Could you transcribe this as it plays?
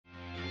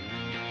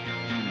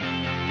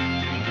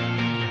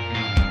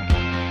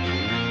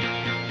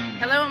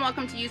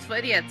welcome to Useful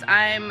Idiots.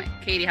 I'm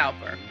Katie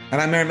Halper. And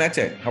I'm Aaron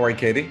Mette. How are you,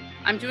 Katie?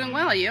 I'm doing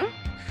well. You?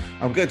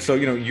 I'm good. So,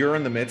 you're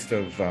in the midst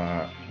of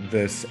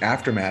this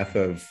aftermath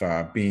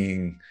of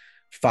being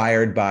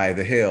fired by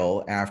The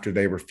Hill after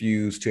they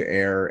refused to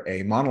air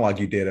a monologue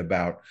you did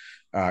about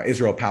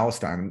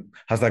Israel-Palestine.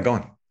 How's that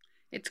going?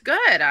 It's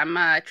good.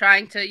 I'm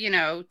trying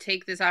to,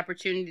 take this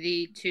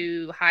opportunity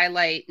to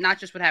highlight not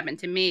just what happened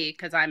to me,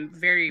 because I'm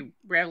very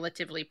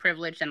relatively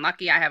privileged and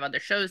lucky. I have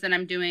other shows that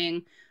I'm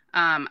doing.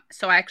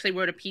 So I actually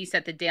wrote a piece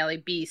at the Daily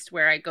Beast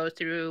where I go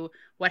through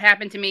what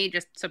happened to me,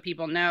 just so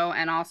people know,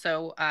 and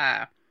also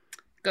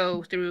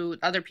go through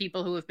other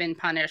people who have been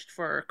punished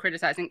for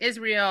criticizing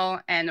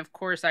Israel. And of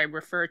course, I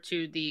refer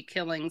to the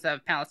killings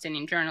of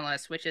Palestinian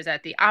journalists, which is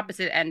at the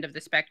opposite end of the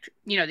spectrum,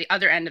 the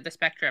other end of the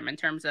spectrum in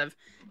terms of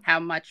how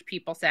much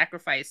people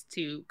sacrifice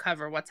to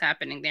cover what's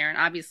happening there. And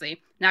obviously,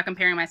 not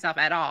comparing myself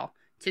at all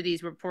to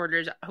these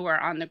reporters who are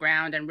on the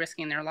ground and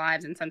risking their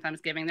lives and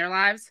sometimes giving their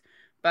lives.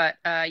 But,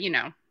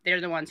 they're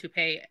the ones who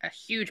pay a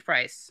huge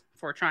price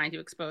for trying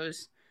to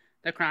expose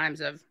the crimes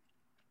of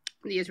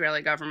the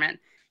Israeli government.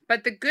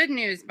 But the good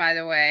news, by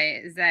the way,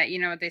 is that,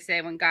 what they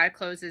say, when God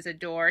closes a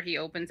door, he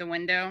opens a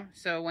window.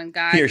 So when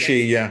God He or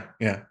she, yeah.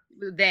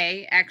 When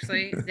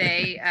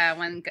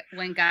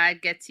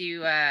God gets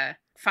you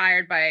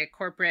fired by a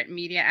corporate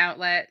media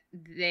outlet,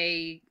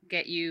 they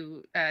get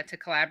you to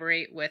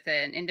collaborate with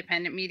an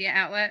independent media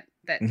outlet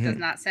that does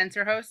not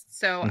censor hosts.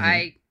 So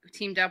I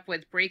teamed up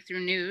with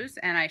Breakthrough News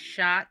and I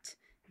shot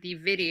the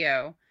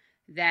video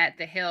that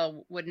The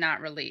Hill would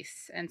not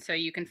release. And so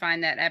you can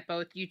find that at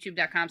both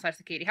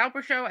youtube.com/The Katie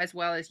Halper Show as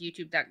well as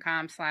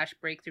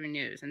youtube.com/Breakthrough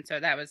News. And so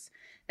that was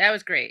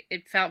great.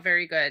 It felt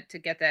very good to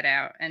get that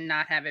out and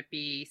not have it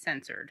be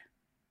censored.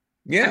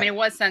 Yeah. I mean, it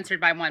was censored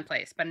by one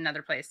place, but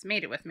another place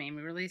made it with me and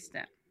we released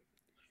it.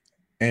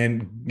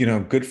 And,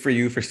 good for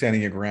you for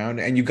standing your ground.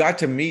 And you got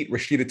to meet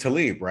Rashida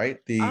Tlaib, right?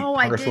 The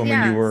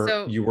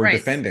congresswoman you were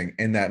defending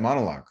in that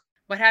monologue.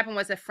 What happened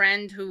was a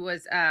friend who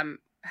was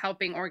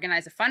helping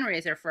organize a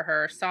fundraiser for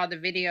her saw the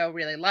video,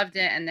 really loved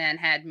it, and then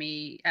had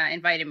me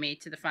invited me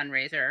to the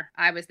fundraiser.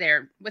 I was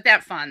there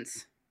without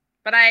funds,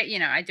 but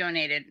I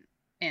donated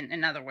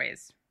in other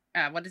ways.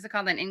 What is it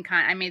called? An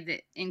in-kind. I made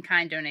the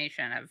in-kind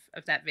donation of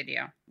that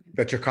video.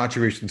 That's your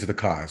contribution to the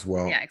cause.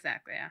 Well, yeah,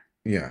 exactly.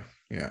 Yeah.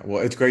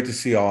 Well, it's great to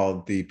see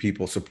all the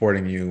people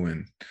supporting you.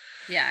 And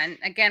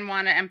again,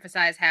 want to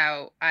emphasize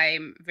how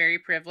I'm very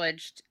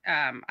privileged.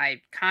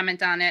 I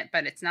comment on it,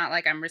 but it's not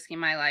like I'm risking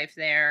my life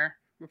there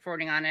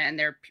reporting on it, and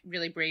they're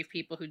really brave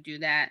people who do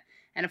that.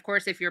 And of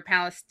course, if you're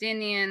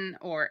Palestinian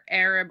or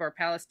Arab or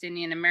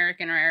Palestinian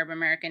American or Arab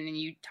American and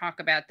you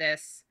talk about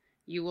this,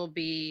 you will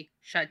be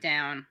shut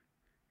down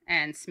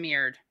and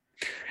smeared.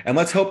 And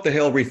let's hope The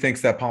Hill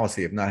rethinks that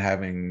policy of not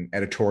having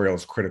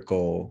editorials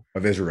critical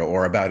of Israel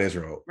or about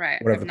Israel,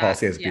 right? Whatever the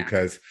policy is,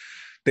 because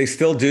they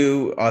still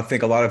do, I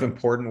think, a lot of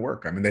important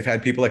work. I mean, they've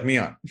had people like me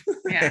on.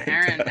 Yeah,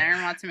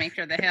 Aaron wants to make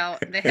sure The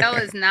Hill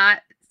is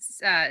not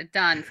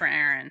done for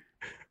Aaron.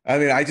 I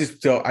mean, I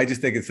just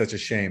think it's such a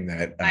shame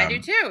that I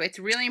do too. It's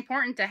really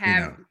important to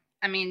have.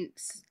 I mean,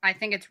 I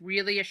think it's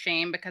really a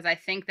shame because I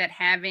think that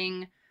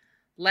having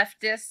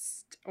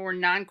leftist or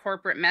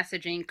non-corporate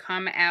messaging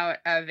come out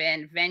of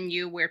a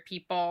venue where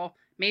people,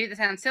 maybe this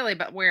sounds silly,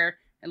 but where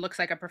it looks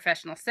like a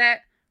professional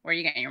set, where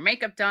you get your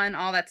makeup done,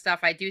 all that stuff.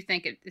 I do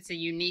think it's a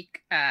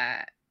unique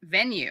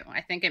venue.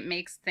 I think it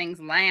makes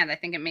things land. I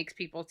think it makes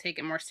people take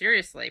it more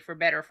seriously, for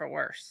better or for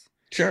worse.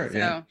 Sure.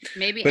 So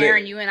maybe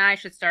Aaron, you and I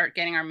should start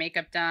getting our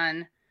makeup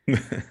done,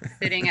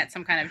 sitting at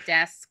some kind of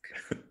desk.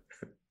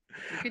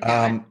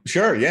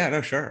 Sure. Yeah.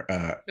 No. Sure.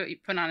 You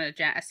put on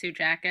a suit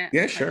jacket.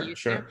 Yeah.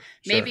 Sure.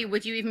 Maybe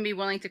would you even be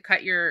willing to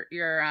cut your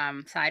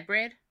side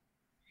braid?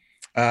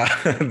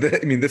 I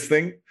mean, this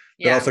thing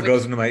that also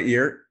goes into my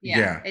ear.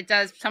 Yeah, it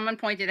does. Someone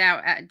pointed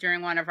out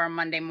during one of our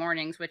Monday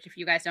mornings, which if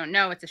you guys don't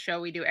know, it's a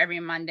show we do every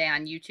Monday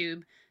on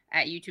YouTube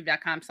at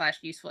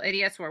youtube.com/Useful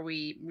Idiots, where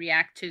we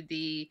react to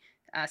the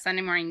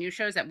Sunday morning news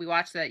shows that we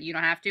watch that you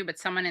don't have to, but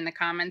someone in the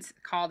comments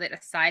called it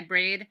a side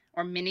braid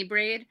or mini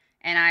braid,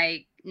 and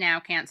I now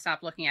can't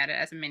stop looking at it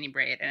as a mini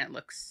braid, and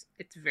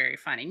it's very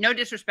funny. No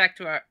disrespect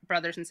to our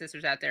brothers and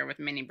sisters out there with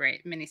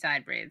mini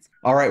side braids.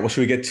 All right, well,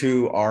 should we get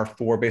to our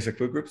 4 basic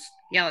food groups?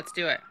 Yeah, let's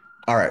do it.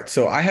 All right,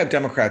 so I have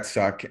Democrats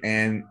suck,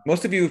 and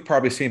most of you have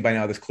probably seen by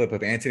now this clip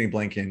of Antony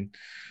Blinken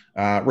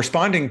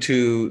responding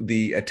to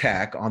the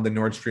attack on the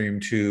Nord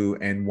Stream 2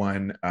 and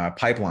 1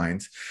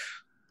 pipelines.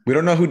 We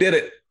don't know who did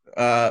it,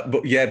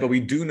 but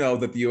we do know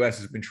that the U.S.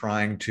 has been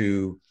trying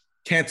to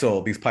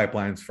cancel these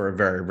pipelines for a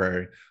very,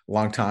 very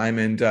long time.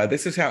 And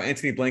this is how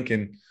Antony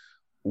Blinken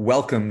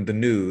welcomed the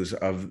news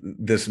of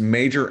this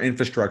major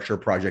infrastructure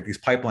project, these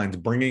pipelines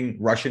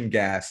bringing Russian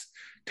gas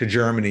to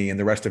Germany and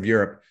the rest of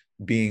Europe,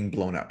 being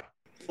blown up.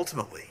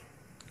 Ultimately,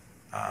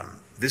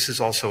 this is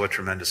also a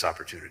tremendous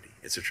opportunity.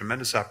 It's a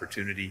tremendous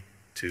opportunity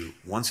to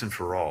once and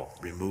for all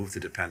remove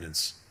the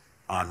dependence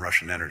on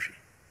Russian energy,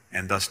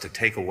 and thus to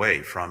take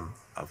away from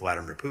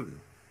Vladimir Putin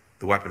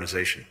the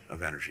weaponization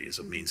of energy as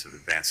a means of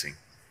advancing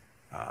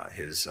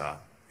his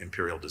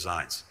imperial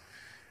designs.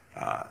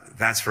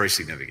 That's very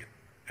significant,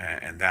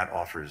 and that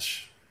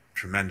offers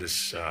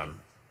tremendous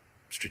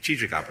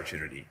strategic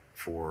opportunity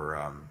for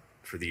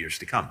the years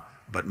to come.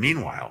 But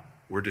meanwhile,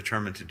 we're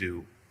determined to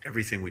do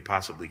everything we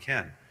possibly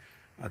can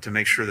to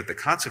make sure that the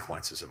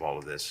consequences of all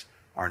of this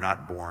are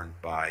not borne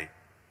by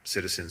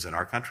citizens in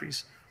our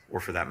countries, or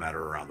for that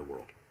matter, around the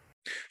world.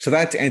 So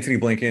that's Antony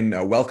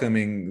Blinken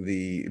welcoming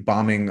the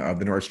bombing of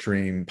the Nord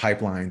Stream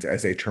pipelines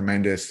as a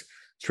tremendous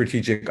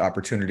strategic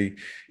opportunity,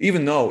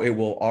 even though it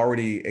will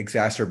already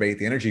exacerbate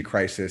the energy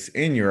crisis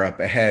in Europe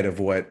ahead of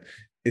what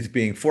is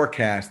being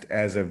forecast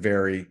as a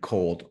very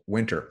cold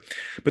winter.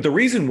 But the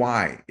reason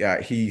why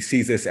he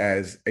sees this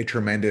as a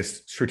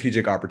tremendous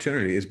strategic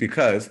opportunity is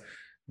because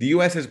the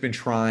US has been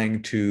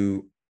trying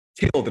to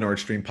kill the Nord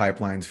Stream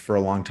pipelines for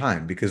a long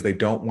time because they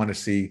don't want to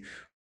see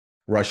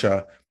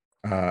Russia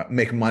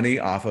make money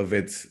off of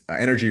its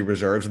energy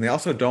reserves. And they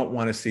also don't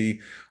want to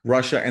see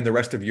Russia and the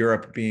rest of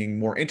Europe being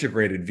more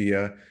integrated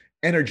via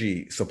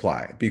energy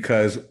supply,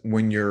 because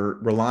when you're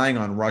relying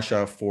on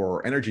Russia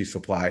for energy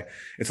supply,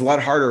 it's a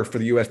lot harder for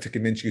the US to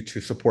convince you to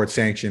support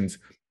sanctions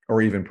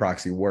or even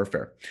proxy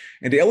warfare.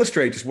 And to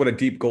illustrate just what a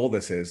deep goal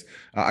this is,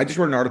 I just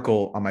wrote an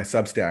article on my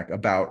Substack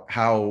about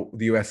how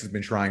the US has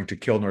been trying to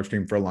kill Nord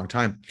Stream for a long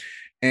time.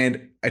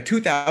 And a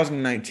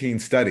 2019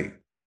 study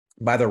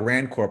by the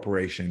RAND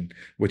Corporation,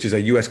 which is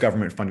a US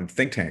government-funded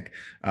think tank,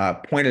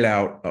 pointed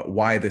out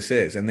why this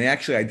is. And they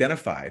actually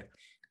identified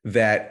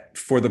that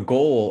for the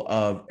goal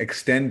of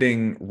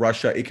extending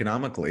Russia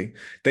economically,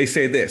 they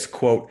say this,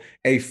 quote,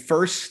 a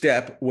first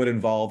step would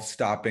involve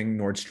stopping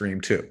Nord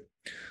Stream 2.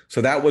 So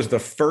that was the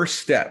first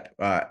step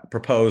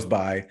proposed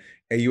by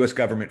a US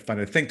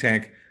government-funded think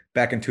tank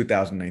back in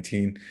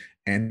 2019.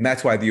 And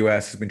that's why the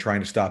US has been trying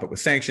to stop it with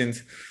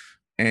sanctions.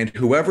 And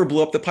whoever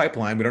blew up the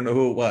pipeline, we don't know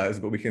who it was,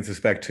 but we can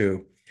suspect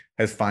who,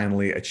 has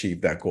finally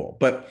achieved that goal.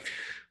 But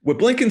what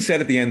Blinken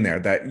said at the end there,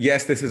 that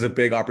yes, this is a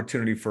big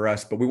opportunity for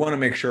us, but we want to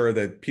make sure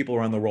that people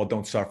around the world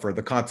don't suffer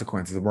the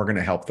consequences, and we're going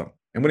to help them.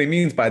 And what he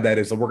means by that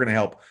is that we're going to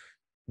help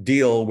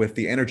deal with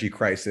the energy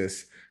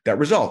crisis that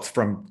results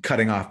from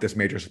cutting off this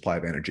major supply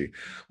of energy.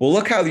 Well,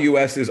 look how the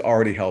US is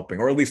already helping,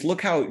 or at least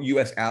look how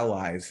US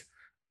allies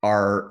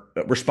are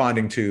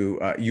responding to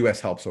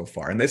US help so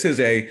far. And this is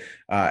a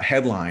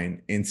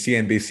headline in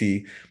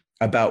CNBC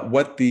about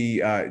what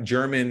the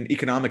German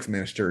economics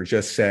minister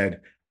just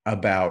said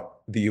about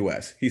the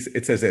US.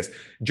 It says this: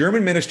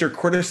 German minister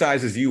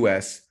criticizes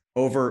US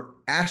over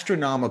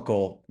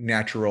astronomical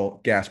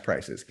natural gas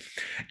prices.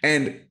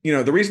 And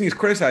the reason he's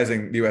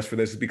criticizing the US for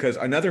this is because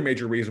another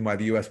major reason why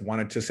the US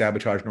wanted to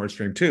sabotage Nord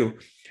Stream 2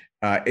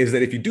 is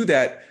that if you do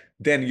that,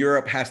 then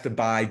Europe has to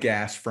buy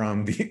gas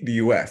from the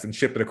US and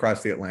ship it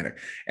across the Atlantic.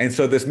 And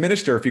so this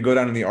minister, if you go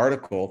down in the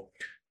article,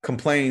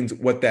 complains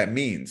what that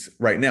means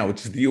right now,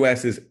 which is the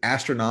US is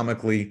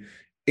astronomically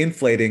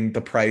inflating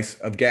the price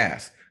of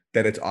gas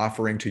that it's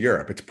offering to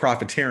Europe. It's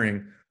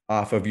profiteering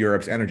off of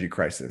Europe's energy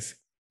crisis.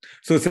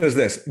 So it says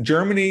this: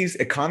 Germany's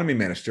economy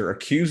minister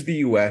accused the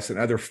US and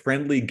other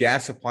friendly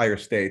gas supplier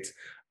states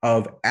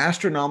of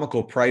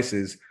astronomical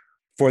prices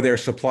for their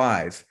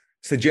supplies,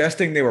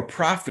 suggesting they were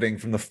profiting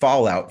from the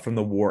fallout from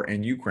the war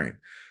in Ukraine.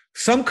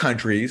 Some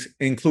countries,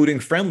 including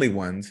friendly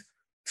ones,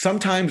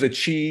 sometimes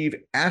achieve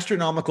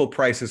astronomical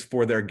prices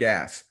for their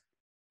gas.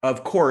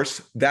 Of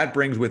course, that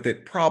brings with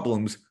it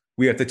problems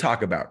we have to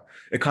talk about.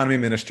 Economy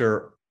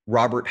Minister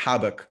Robert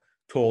Habeck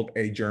told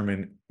a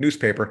German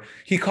newspaper.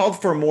 He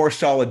called for more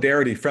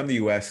solidarity from the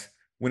US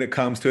when it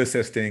comes to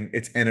assisting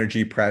its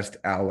energy-pressed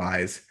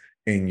allies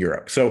in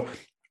Europe. So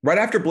right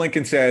after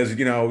Blinken says,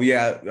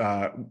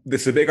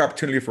 this is a big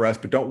opportunity for us,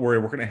 but don't worry,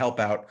 we're going to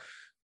help out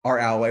our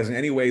allies in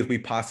any ways we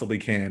possibly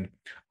can.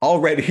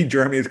 Already,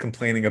 Germany is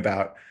complaining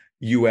about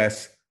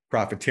US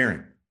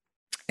profiteering.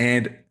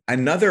 And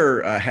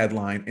another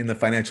headline in the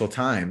Financial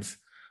Times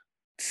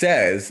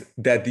says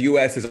that the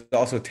US is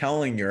also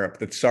telling Europe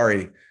that,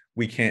 sorry,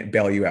 we can't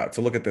bail you out.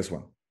 So look at this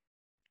one.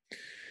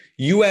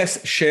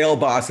 US shale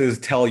bosses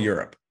tell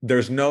Europe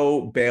there's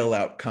no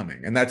bailout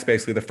coming. And that's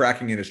basically the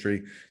fracking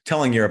industry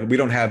telling Europe we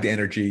don't have the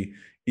energy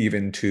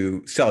even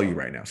to sell you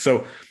right now.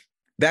 So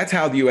that's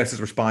how the US is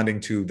responding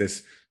to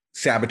this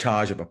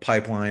sabotage of a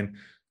pipeline,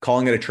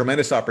 calling it a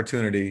tremendous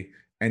opportunity,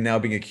 and now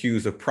being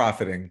accused of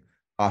profiting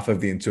off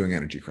of the ensuing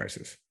energy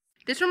crisis.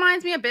 This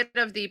reminds me a bit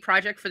of the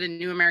Project for the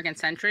New American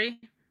Century.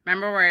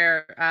 Remember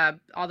where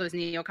all those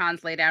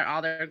neocons laid out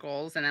all their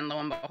goals, and then lo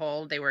and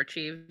behold, they were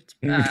achieved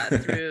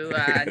through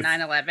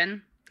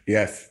 9/11?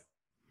 Yes,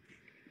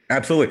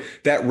 absolutely.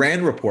 That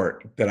RAND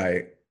report that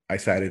I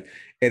cited,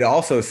 it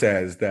also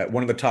says that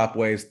one of the top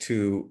ways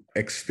to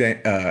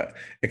extend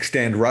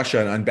Russia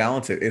and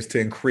unbalance it is to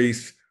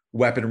increase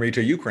weaponry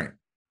to Ukraine,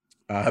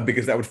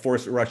 because that would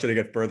force Russia to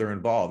get further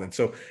involved. And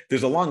so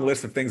there's a long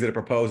list of things that it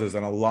proposes,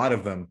 and a lot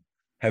of them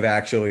have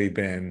actually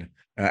been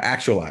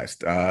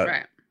actualized.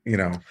 Right.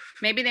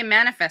 Maybe they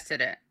manifested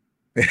it.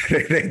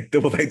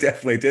 they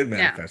definitely did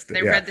manifest it.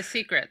 They read The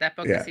Secret, that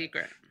book, The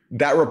Secret.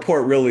 That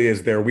report really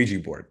is their Ouija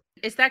board.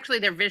 It's actually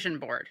their vision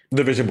board.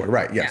 The vision board,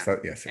 right? Yes,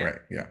 yes, right,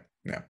 yeah.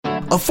 Yeah.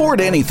 Afford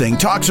Anything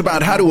talks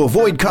about how to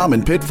avoid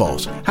common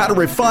pitfalls, how to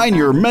refine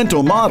your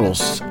mental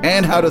models,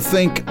 and how to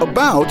think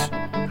about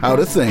how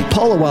to think.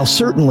 Paula, while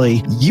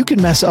certainly you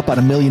can mess up on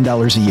 $1 million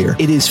a year,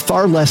 it is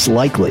far less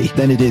likely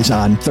than it is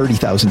on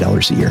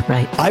 $30,000 a year.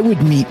 Right. I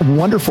would meet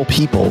wonderful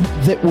people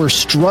that were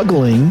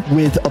struggling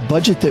with a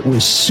budget that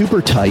was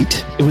super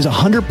tight. It was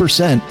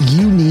 100%.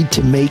 You need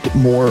to make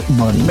more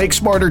money. Make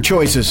smarter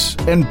choices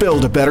and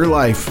build a better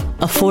life.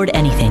 Afford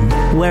Anything,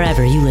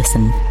 wherever you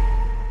listen.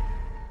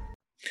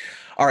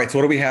 All right. So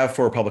what do we have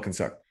for Republican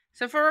Suck?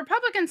 So for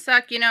Republican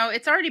Suck,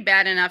 it's already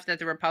bad enough that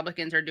the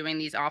Republicans are doing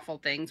these awful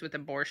things with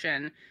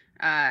abortion.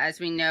 As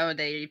we know,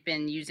 they've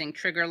been using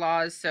trigger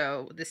laws.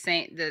 So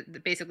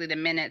basically the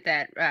minute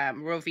that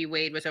Roe v.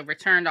 Wade was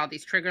overturned, all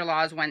these trigger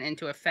laws went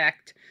into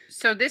effect.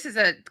 So this is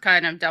a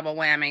kind of double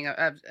whammy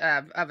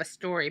of a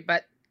story.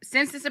 But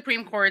since the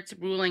Supreme Court's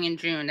ruling in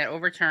June that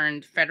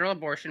overturned federal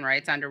abortion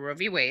rights under Roe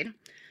v. Wade,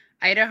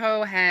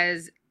 Idaho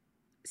has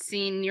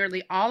seen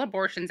nearly all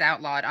abortions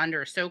outlawed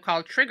under a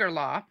so-called trigger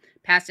law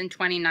passed in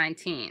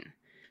 2019.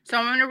 So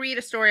I'm going to read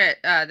a story.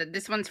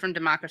 This one's from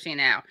Democracy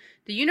Now!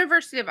 The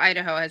University of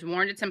Idaho has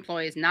warned its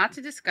employees not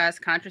to discuss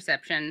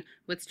contraception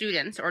with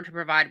students or to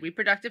provide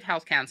reproductive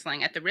health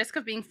counseling at the risk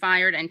of being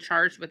fired and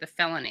charged with a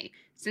felony.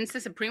 Since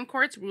the Supreme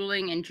Court's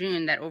ruling in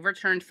June that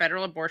overturned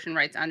federal abortion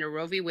rights under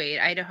Roe v. Wade,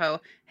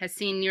 Idaho has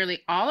seen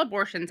nearly all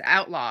abortions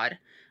outlawed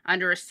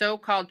under a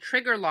so-called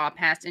trigger law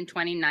passed in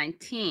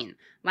 2019.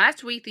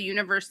 Last week, the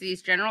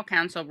university's general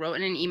counsel wrote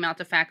in an email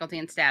to faculty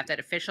and staff that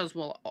officials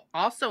will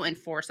also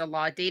enforce a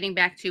law dating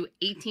back to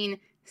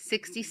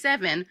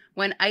 1867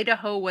 when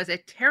Idaho was a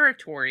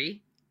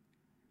territory,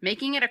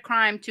 making it a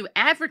crime to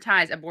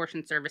advertise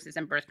abortion services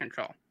and birth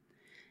control.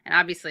 And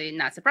obviously,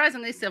 not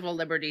surprisingly, civil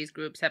liberties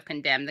groups have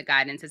condemned the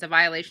guidance as a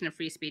violation of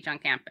free speech on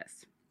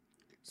campus.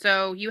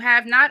 So you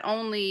have not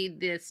only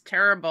this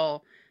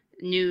terrible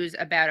news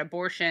about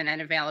abortion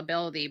and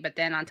availability, but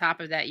then on top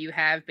of that, you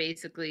have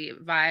basically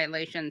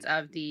violations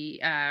of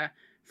the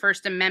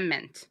First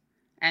Amendment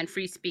and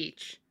free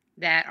speech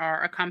that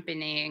are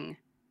accompanying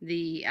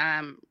the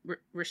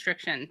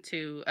restriction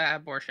to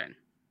abortion.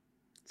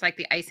 It's like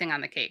the icing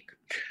on the cake.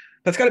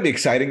 That's got to be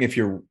exciting if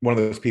you're one of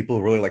those people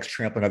who really likes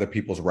trampling other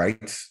people's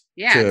rights.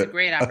 Yeah, to it's a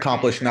great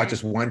accomplish not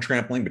just one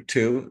trampling, but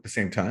two at the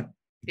same time.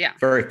 Yeah.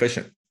 Very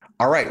efficient.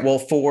 All right. Well,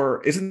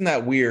 isn't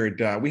that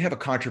weird? We have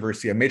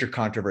a major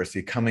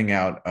controversy coming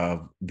out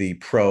of the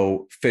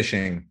pro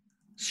fishing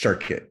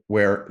circuit,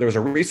 where there was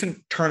a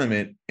recent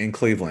tournament in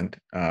Cleveland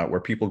where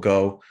people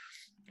go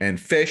and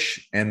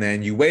fish, and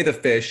then you weigh the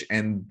fish,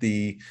 and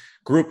the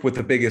group with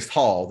the biggest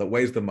haul that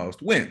weighs the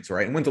most wins,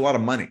 right? And wins a lot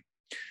of money.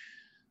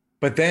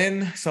 But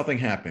then something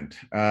happened.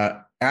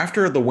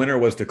 After the winner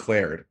was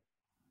declared,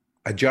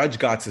 a judge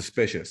got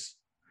suspicious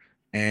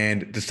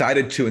and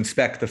decided to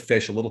inspect the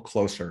fish a little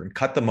closer and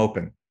cut them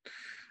open.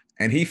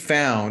 And he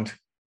found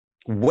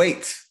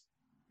weights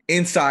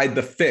inside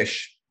the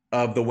fish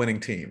of the winning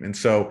team. And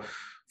so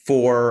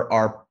for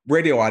our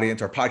radio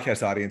audience, our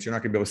podcast audience, you're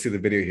not going to be able to see the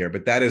video here,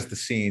 but that is the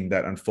scene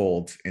that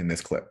unfolds in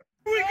this clip.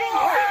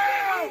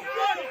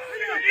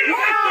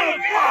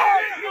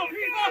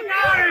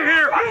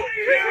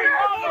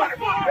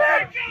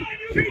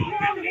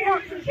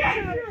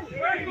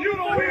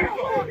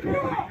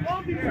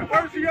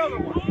 Where's the other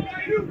one?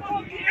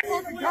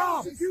 Fucking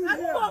cop!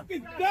 That's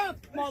fucking death,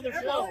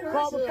 motherfucker!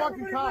 Call the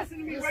fucking cop! Listen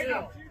to me right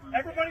now.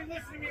 Everybody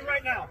listen to me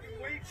right now.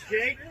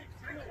 Jake,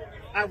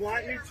 I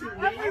want you to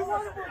leave.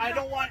 I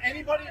don't want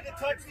anybody to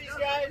touch these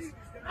guys.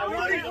 I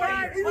want you to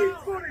leave. He's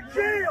going to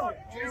jail!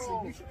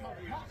 Jason, you should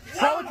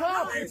call the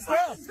cops! It's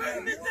theft!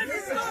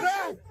 It's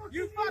theft!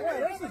 You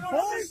fucking this is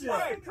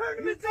bullshit!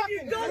 Tournaments up,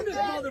 you done this,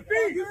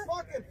 motherfucker! You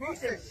fucking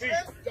piece of shit!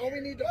 Don't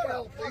we need to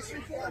file a police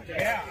report?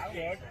 Yeah, I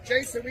would.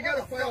 Jason, we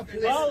gotta file a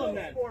police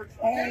report.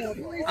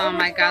 Oh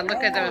my God,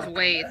 look at those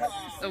weights.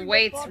 The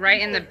weights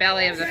right in the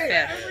belly of the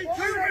fish.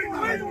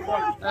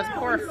 Those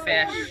poor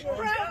fish.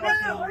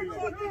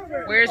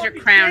 Where's your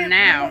crown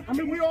now? I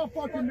mean, we all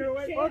fucking knew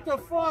it. What the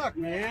fuck,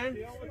 man?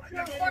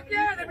 Fuck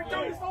yeah, they've been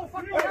doing this whole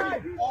fucking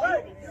time.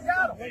 Hey, you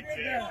got a filleted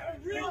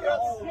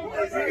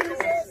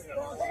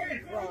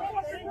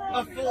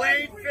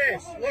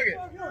fish. Look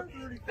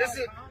at this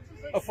is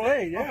a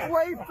fillet, yeah. A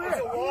filleted fish. It's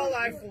a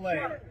walleye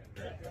fillet.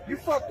 You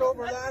fucked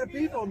over a lot of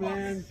people,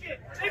 man.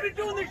 They've been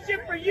doing this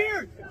shit for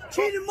years.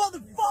 Cheating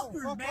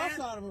motherfuckers,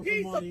 man.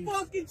 Piece of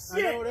fucking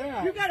shit. I know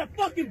that. You got a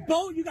fucking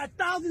boat. You got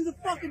thousands of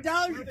fucking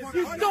dollars.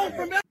 You stole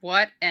from it.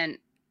 What an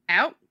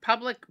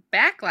public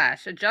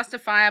backlash, a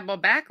justifiable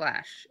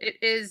backlash.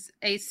 It is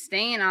a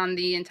stain on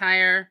the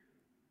entire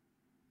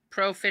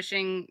pro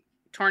fishing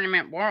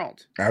tournament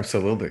world.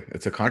 Absolutely.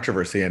 It's a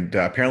controversy. And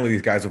apparently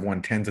these guys have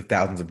won tens of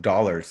thousands of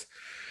dollars.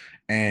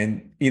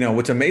 And,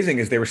 what's amazing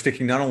is they were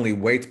sticking not only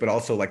weights, but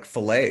also like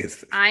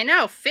fillets. I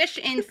know. Fish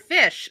in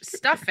fish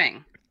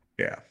stuffing.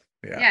 Yeah.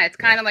 Yeah. It's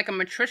kind of like a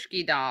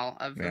Matryoshka doll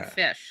of a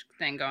fish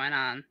thing going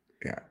on.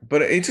 Yeah.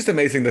 But it's just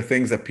amazing the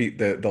things that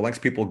the lengths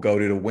people go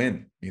to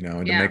win,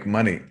 and to make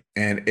money.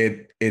 And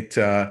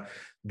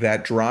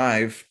that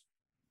drive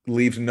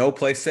leaves no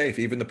place safe,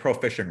 even the pro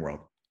fishing world.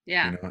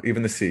 Yeah.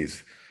 Even the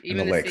seas,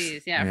 even and the lakes.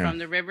 seas. Yeah, from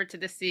the river to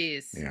the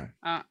seas. Yeah.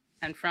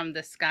 And from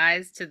the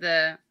skies to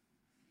the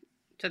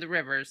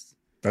rivers.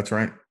 That's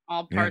right.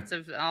 All parts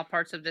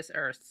of this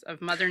earth,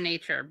 of Mother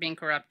Nature being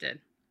corrupted.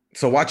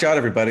 So watch out,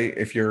 everybody.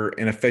 If you're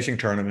in a fishing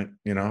tournament,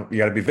 you got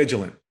to be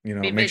vigilant.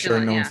 Make sure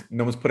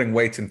no one's putting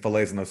weights and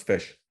fillets in those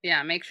fish.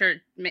 Yeah, make sure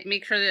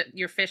that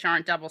your fish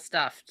aren't double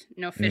stuffed.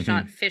 No fish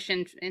on fish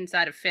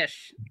inside of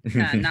fish.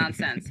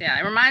 Nonsense. Yeah,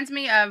 it reminds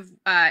me of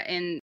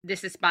in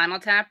This Is Spinal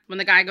Tap, when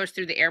the guy goes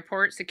through the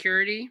airport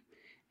security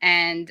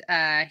and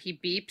he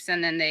beeps,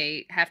 and then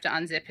they have to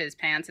unzip his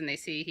pants and they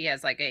see he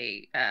has like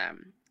a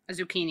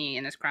zucchini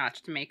in his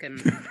crotch to make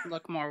him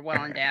look more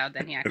well endowed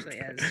than he actually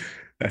is.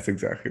 That's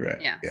exactly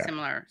right. Yeah.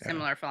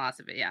 Similar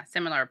philosophy. Yeah,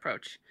 similar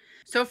approach.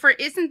 So for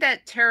Isn't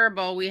That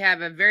Terrible, we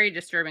have a very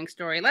disturbing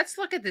story. Let's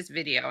look at this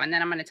video, and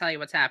then I'm going to tell you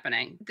what's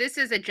happening. This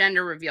is a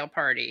gender reveal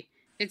party.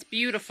 It's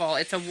beautiful.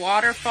 It's a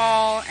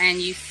waterfall, and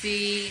you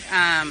see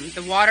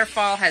the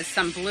waterfall has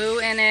some blue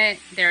in it.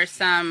 There's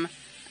some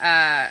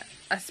a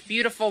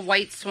beautiful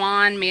white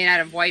swan made out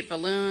of white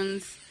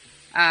balloons.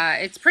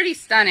 It's pretty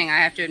stunning, I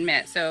have to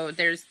admit. So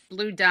there's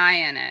blue dye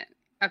in it.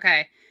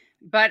 Okay.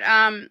 But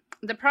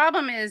the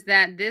problem is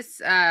that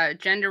this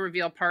gender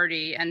reveal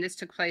party, and this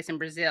took place in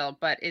Brazil,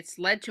 but it's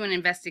led to an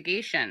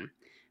investigation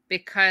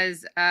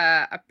because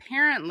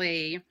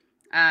apparently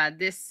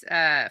this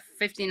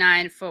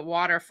 59-foot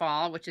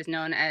waterfall, which is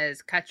known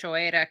as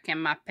Cachoeira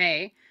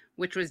Queimape,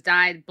 which was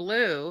dyed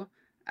blue,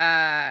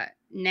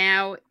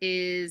 now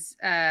is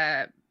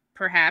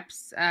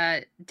perhaps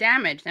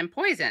damaged and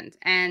poisoned.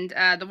 And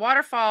the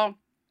waterfall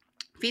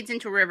feeds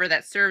into a river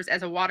that serves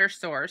as a water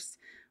source,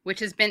 which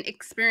has been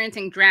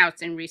experiencing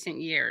droughts in recent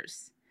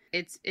years.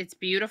 It's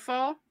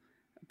beautiful,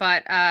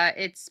 but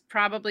it's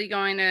probably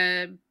going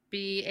to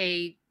be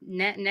a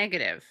net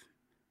negative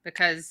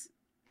because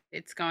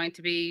it's going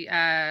to be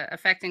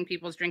affecting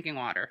people's drinking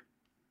water.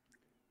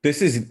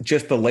 This is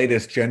just the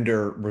latest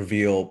gender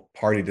reveal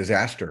party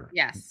disaster.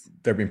 Yes.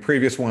 There have been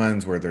previous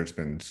ones where there's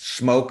been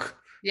smoke.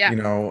 Yeah,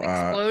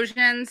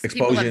 explosions.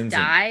 People have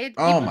died.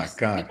 My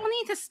God! People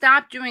need to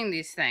stop doing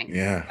these things.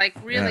 Yeah,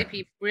 really,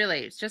 people,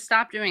 really, just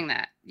stop doing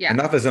that. Yeah,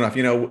 enough is enough.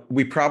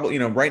 We probably,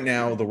 right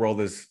now the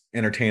world is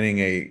entertaining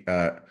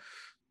a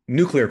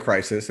nuclear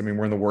crisis. I mean,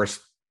 we're in the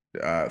worst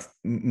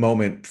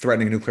moment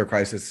threatening a nuclear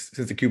crisis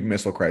since the Cuban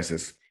Missile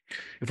Crisis.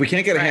 If we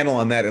can't get a handle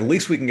on that, at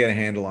least we can get a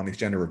handle on these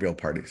gender reveal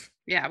parties.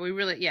 Yeah, we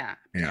really,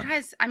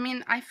 guys. I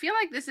mean, I feel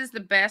like this is the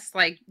best,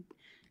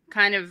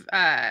 kind of.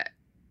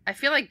 I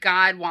feel like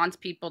God wants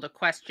people to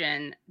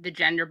question the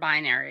gender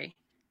binary,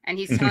 and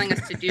he's telling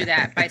us to do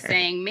that by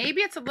saying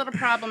maybe it's a little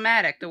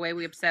problematic the way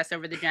we obsess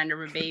over the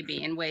gender of a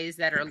baby in ways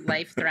that are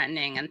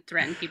life-threatening and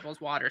threaten people's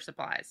water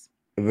supplies.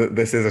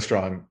 This is a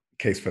strong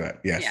case for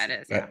that. Yes. Yeah, it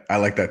is. Yeah. I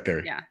like that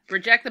theory. Yeah.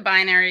 Reject the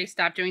binary.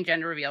 Stop doing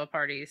gender reveal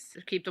parties.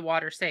 Keep the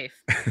water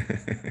safe.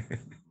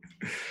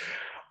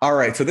 All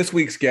right. So this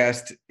week's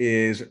guest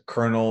is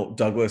Colonel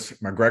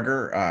Douglas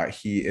Macgregor.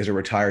 He is a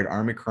retired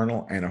Army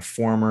colonel and a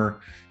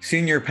former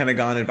senior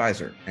Pentagon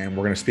advisor. And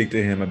we're going to speak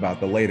to him about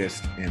the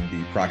latest in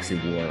the proxy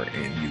war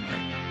in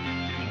Ukraine.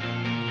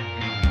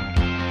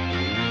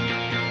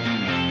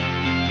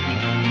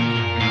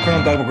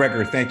 Colonel Doug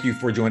Macgregor, thank you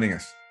for joining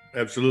us.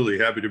 Absolutely.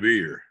 Happy to be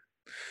here.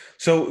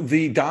 So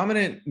the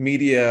dominant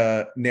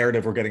media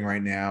narrative we're getting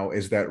right now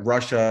is that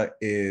Russia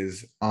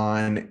is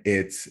on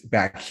its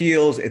back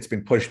heels. It's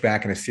been pushed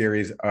back in a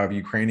series of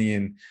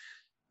Ukrainian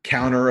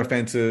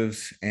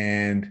counteroffensives,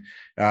 and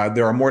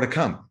there are more to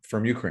come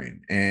from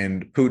Ukraine.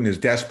 And Putin is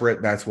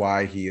desperate. That's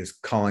why he is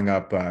calling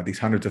up these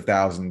hundreds of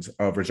thousands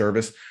of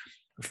reservists.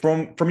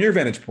 From your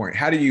vantage point,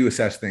 how do you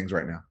assess things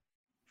right now?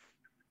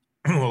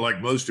 Well, like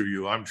most of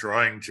you, I'm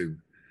trying to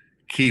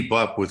keep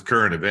up with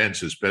current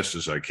events as best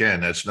as I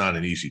can. That's not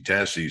an easy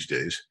task these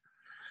days.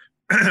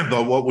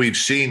 But what we've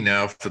seen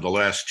now for the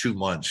last 2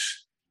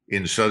 months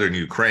in southern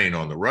Ukraine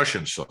on the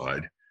Russian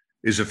side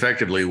is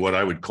effectively what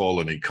I would call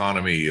an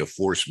economy of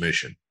force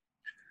mission.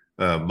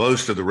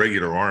 Most of the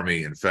regular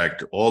army, in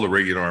fact, all the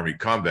regular army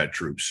combat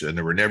troops, and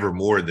there were never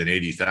more than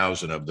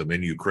 80,000 of them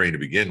in Ukraine to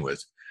begin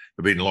with,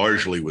 have been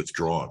largely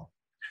withdrawn.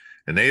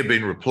 And they have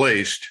been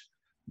replaced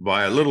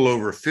by a little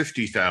over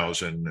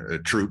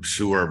 50,000 troops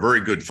who are very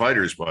good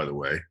fighters, by the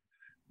way,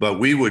 but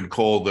we would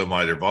call them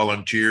either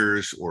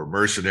volunteers or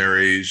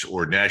mercenaries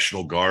or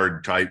National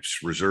Guard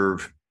types,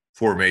 reserve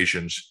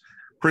formations,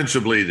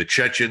 principally the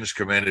Chechens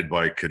commanded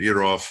by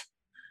Kadyrov,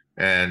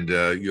 and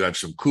you have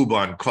some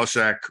Kuban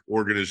Cossack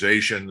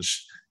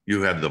organizations.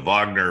 You have the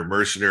Wagner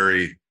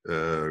mercenary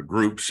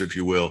groups, if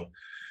you will.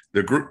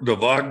 The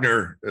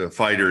Wagner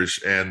fighters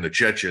and the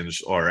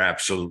Chechens are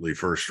absolutely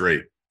first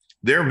rate.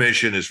 Their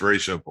mission is very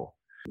simple.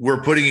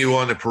 We're putting you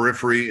on the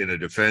periphery in a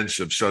defense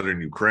of southern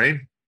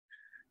Ukraine,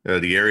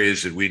 the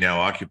areas that we now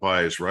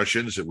occupy as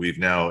Russians, that we've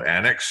now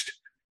annexed.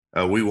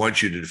 We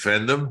want you to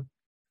defend them,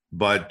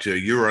 but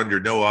you're under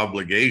no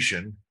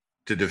obligation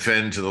to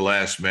defend to the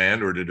last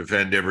man or to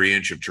defend every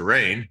inch of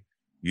terrain.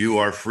 you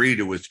are free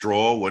to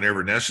withdraw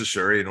whenever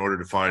necessary in order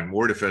to find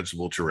more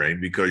defensible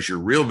terrain, because your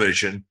real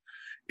mission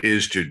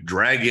is to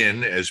drag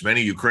in as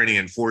many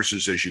Ukrainian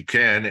forces as you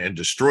can and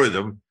destroy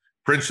them,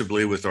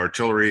 principally with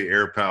artillery,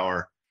 air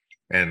power,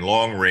 and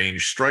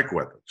long-range strike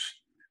weapons.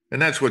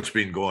 And that's what's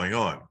been going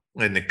on.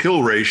 And the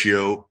kill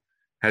ratio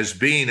has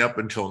been, up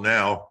until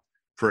now,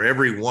 for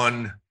every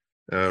one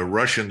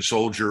Russian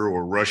soldier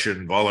or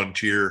Russian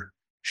volunteer,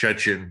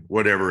 Chechen,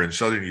 whatever, in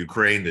southern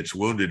Ukraine that's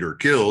wounded or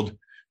killed,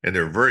 and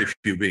there are very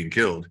few being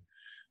killed,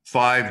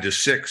 5 to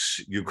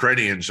 6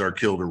 Ukrainians are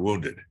killed or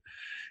wounded.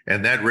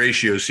 And that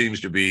ratio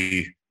seems to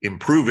be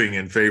improving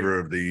in favor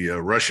of the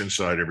Russian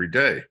side every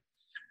day.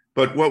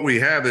 But what we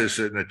have is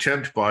an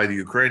attempt by the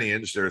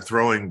Ukrainians. They're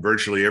throwing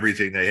virtually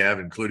everything they have,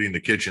 including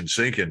the kitchen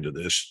sink, into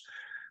this.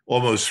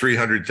 Almost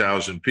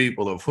 300,000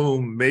 people, of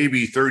whom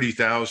maybe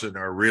 30,000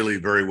 are really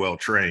very well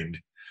trained.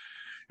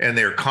 And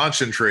they're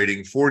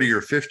concentrating 40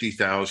 or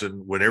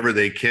 50,000 whenever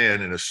they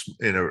can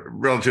in a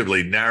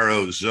relatively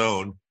narrow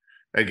zone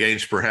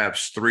against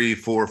perhaps 3,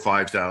 4,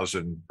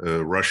 5,000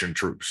 Russian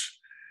troops.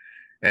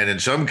 And in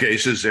some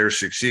cases, they're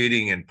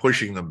succeeding in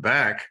pushing them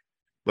back,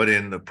 but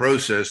in the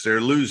process, they're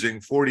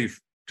losing 40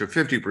 to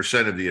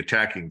 50% of the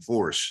attacking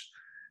force,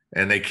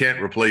 and they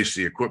can't replace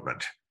the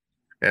equipment.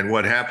 And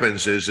what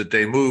happens is that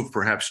they move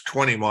perhaps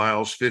 20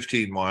 miles,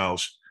 15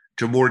 miles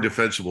to more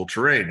defensible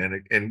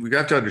terrain. And we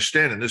got to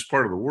understand, in this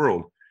part of the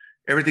world,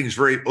 everything's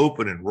very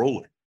open and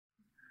rolling.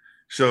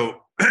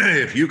 So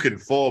if you can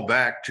fall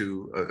back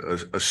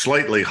to a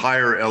slightly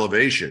higher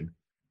elevation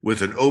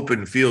with an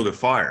open field of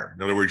fire,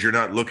 in other words, you're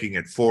not looking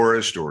at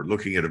forest or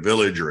looking at a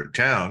village or a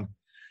town,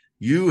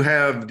 you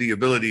have the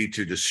ability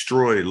to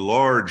destroy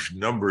large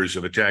numbers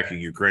of attacking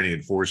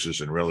Ukrainian forces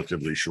in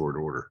relatively short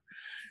order.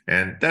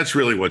 And that's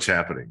really what's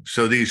happening.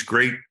 So these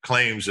great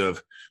claims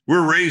of,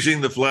 we're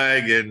raising the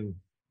flag and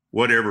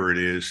whatever it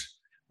is,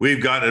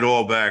 we've gotten it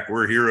all back,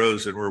 we're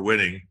heroes and we're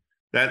winning,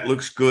 that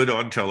looks good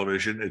on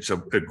television. It's a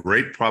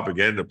great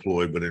propaganda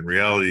ploy, but in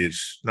reality,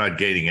 it's not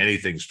gaining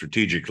anything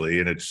strategically,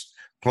 and it's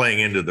playing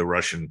into the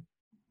Russian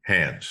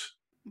hands.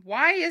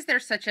 Why is there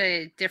such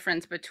a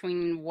difference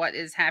between what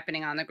is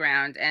happening on the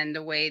ground and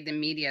the way the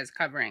media is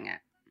covering it?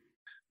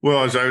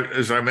 Well,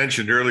 as I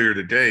mentioned earlier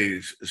today,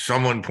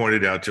 someone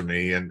pointed out to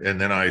me, and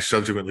then I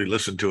subsequently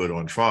listened to it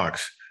on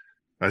Fox.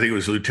 I think it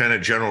was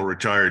Lieutenant General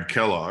retired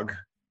Kellogg,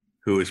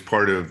 who is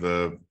part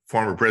of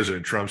former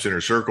President Trump's inner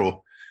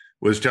circle,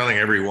 was telling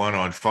everyone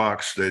on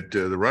Fox that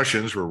the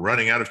Russians were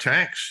running out of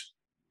tanks.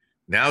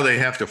 Now they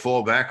have to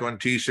fall back on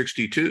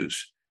T-62s.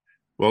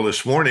 Well,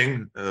 this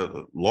morning,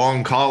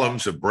 long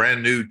columns of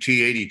brand new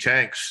T-80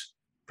 tanks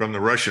from the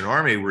Russian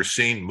army were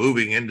seen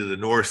moving into the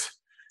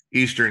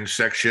northeastern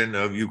section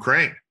of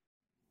Ukraine,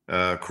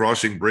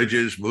 crossing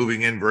bridges,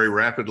 moving in very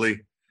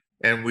rapidly.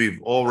 And we've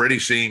already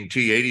seen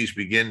T-80s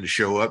begin to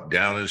show up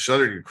down in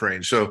southern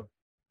Ukraine. So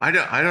I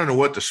don't know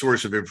what the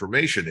source of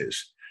information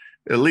is.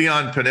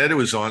 Leon Panetta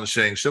was on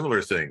saying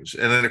similar things.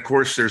 And then, of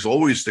course, there's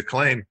always the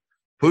claim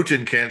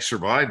Putin can't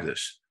survive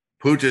this.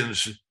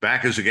 Putin's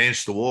back is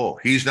against the wall.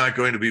 He's not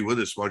going to be with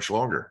us much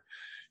longer.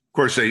 Of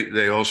course,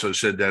 they also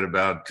said that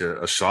about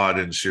Assad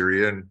in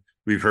Syria, and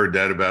we've heard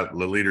that about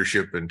the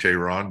leadership in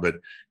Tehran. But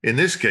in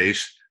this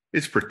case,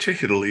 it's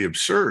particularly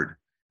absurd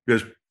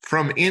because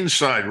from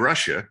inside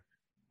Russia,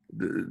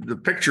 the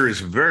picture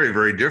is very,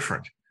 very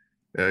different.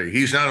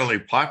 He's not only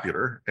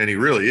popular, and he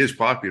really is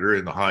popular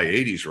in the high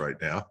 80s right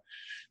now,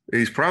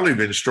 he's probably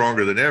been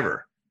stronger than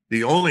ever.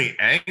 The only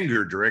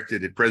anger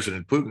directed at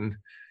President Putin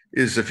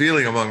is the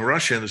feeling among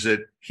Russians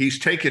that he's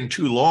taken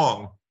too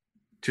long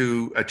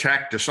to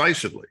attack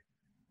decisively.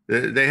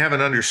 They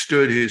haven't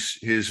understood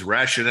his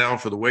rationale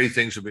for the way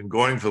things have been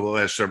going for the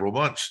last several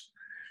months.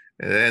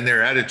 And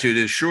their attitude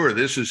is, sure,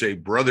 this is a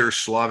brother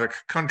Slavic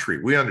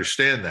country. We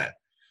understand that.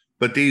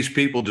 But these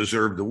people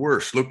deserve the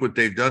worst. Look what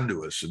they've done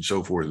to us, and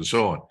so forth and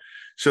so on.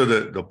 So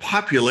the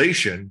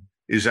population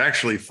is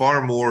actually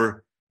far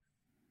more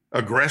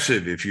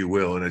aggressive, if you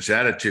will, in its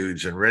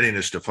attitudes and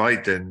readiness to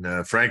fight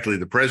than, frankly,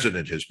 the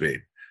president has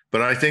been.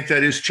 But I think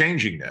that is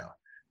changing now,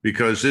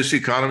 because this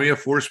economy of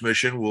force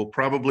mission will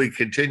probably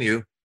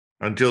continue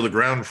until the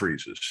ground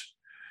freezes.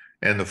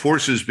 And the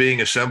forces being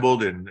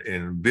assembled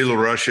in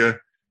Belarusia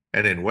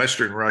and in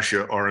Western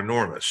Russia are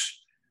enormous.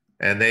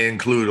 And they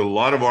include a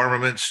lot of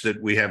armaments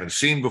that we haven't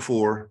seen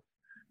before,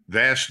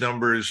 vast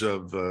numbers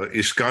of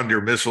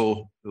Iskander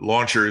missile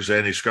launchers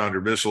and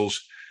Iskander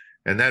missiles.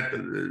 And that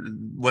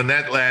when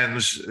that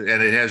lands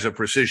and it has a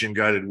precision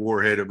guided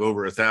warhead of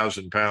over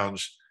 1,000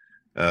 pounds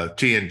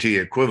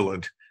TNT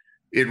equivalent,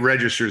 it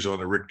registers on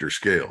the Richter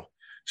scale.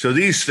 So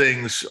these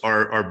things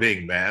are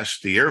being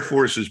masked. The Air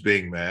Force is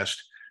being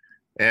masked.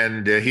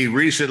 And he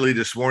recently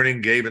this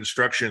morning gave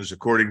instructions,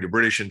 according to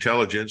British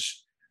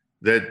intelligence,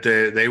 that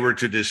they were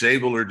to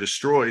disable or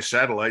destroy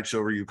satellites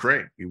over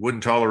Ukraine. He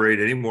wouldn't tolerate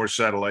any more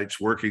satellites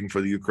working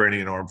for the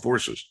Ukrainian armed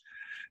forces.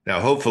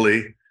 Now,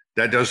 hopefully,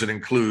 that doesn't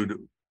include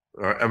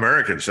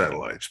American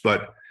satellites,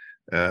 but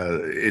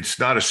it's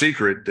not a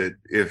secret that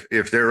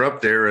if they're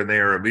up there and they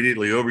are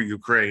immediately over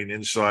Ukraine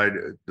inside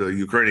the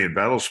Ukrainian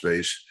battle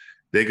space,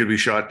 they could be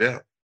shot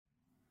down.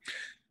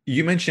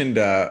 You mentioned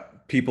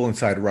people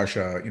inside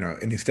Russia,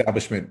 in the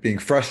establishment being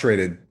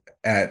frustrated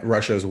at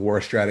Russia's war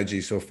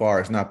strategy so far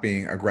as not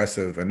being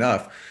aggressive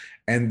enough.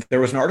 And there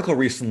was an article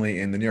recently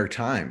in the New York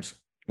Times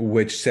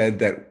which said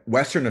that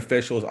Western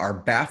officials are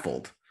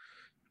baffled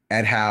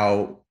at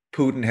how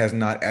Putin has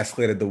not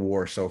escalated the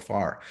war so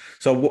far.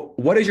 So,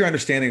 what is your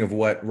understanding of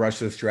what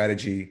Russia's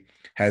strategy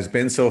has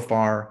been so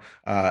far?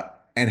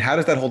 And how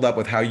does that hold up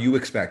with how you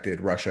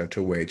expected Russia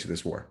to wage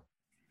this war?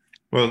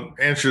 Well,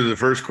 answer to the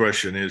first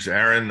question is,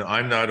 Aaron,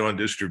 I'm not on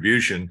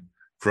distribution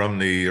from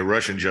the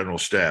Russian General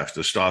Staff,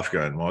 the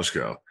Stavka in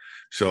Moscow.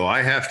 So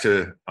I have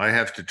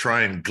to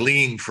try and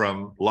glean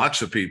from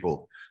lots of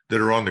people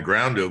that are on the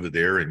ground over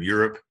there in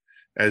Europe,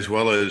 as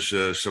well as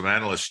some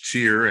analysts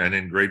here and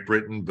in Great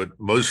Britain, but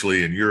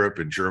mostly in Europe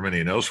and Germany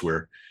and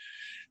elsewhere.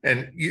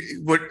 And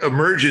what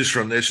emerges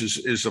from this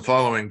is the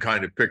following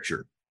kind of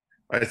picture.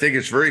 I think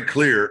it's very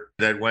clear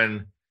that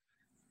when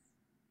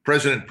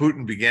President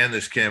Putin began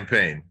this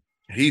campaign,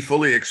 he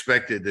fully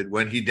expected that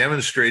when he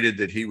demonstrated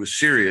that he was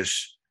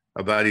serious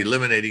about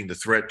eliminating the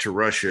threat to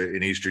Russia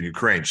in eastern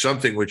Ukraine,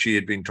 something which he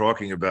had been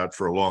talking about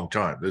for a long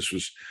time. This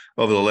was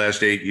over the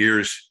last 8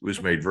 years,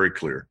 was made very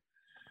clear.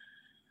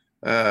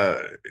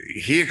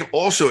 He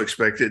also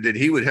expected that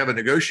he would have a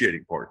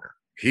negotiating partner.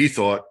 He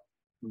thought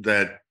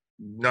that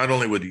not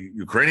only would the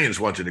Ukrainians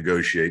want to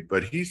negotiate,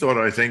 but he thought,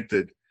 I think,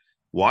 that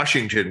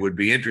Washington would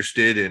be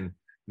interested in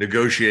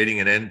negotiating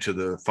an end to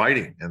the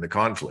fighting and the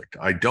conflict.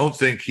 I don't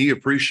think he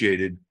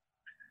appreciated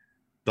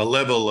the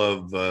level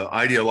of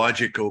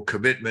ideological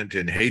commitment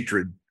and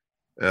hatred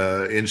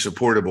in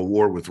support of a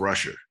war with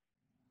Russia,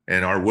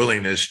 and our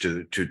willingness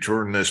to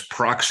turn this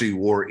proxy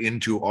war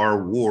into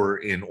our war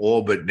in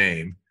all but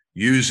name,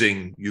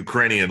 using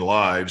Ukrainian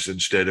lives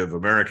instead of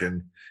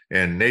American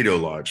and NATO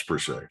lives per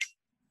se.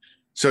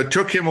 So it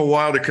took him a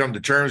while to come to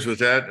terms with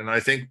that, and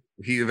I think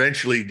he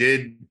eventually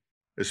did,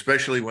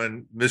 especially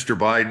when Mr.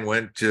 Biden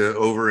went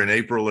over in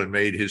April and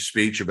made his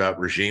speech about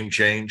regime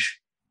change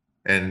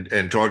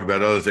and talked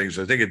about other things.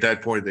 I think at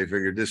that point they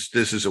figured this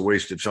is a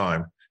waste of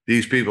time.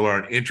 These people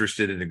aren't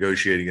interested in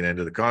negotiating an end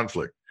to the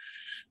conflict.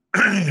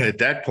 At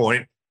that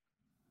point,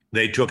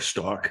 they took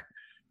stock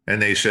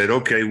and they said,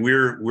 okay,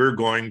 we're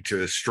going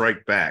to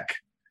strike back,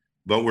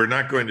 but we're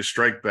not going to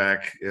strike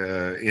back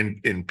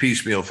in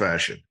piecemeal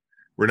fashion.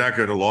 We're not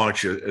going to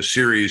launch a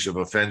series of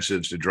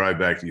offensives to drive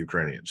back the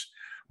Ukrainians.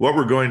 What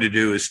we're going to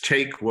do is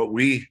take what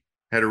we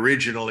had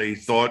originally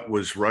thought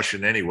was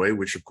Russian anyway,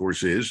 which of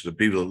course is, the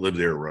people that live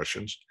there are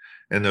Russians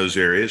in those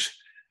areas.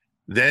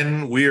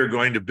 Then we are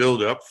going to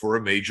build up for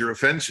a major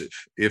offensive.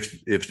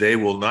 If they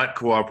will not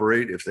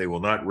cooperate, if they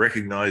will not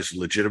recognize the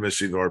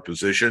legitimacy of our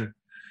position,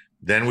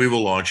 then we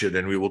will launch it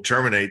and we will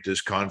terminate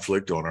this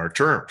conflict on our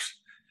terms.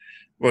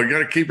 Well, you got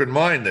to keep in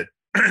mind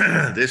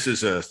that this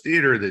is a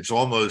theater that's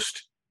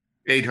almost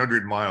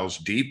 800 miles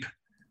deep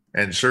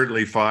and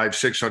certainly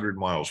 500-600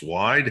 miles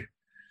wide.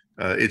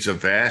 It's a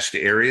vast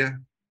area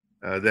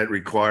that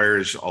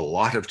requires a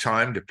lot of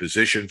time to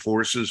position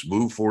forces,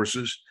 move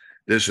forces.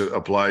 This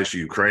applies to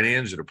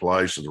Ukrainians, it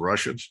applies to the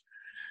Russians.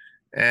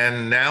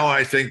 And now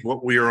I think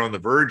what we are on the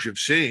verge of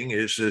seeing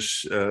is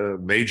this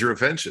major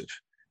offensive.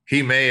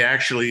 He may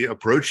actually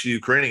approach the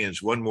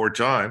Ukrainians one more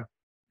time.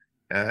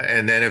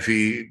 And then if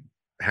he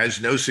has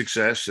no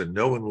success and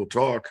no one will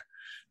talk,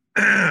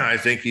 I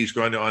think he's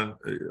going to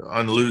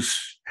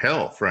unloose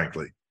hell,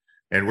 frankly.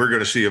 And we're going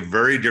to see a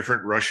very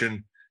different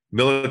Russian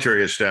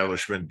military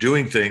establishment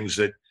doing things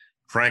that,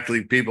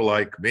 frankly, people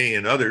like me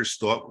and others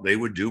thought they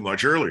would do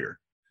much earlier.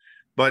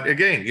 But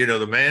again,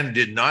 the man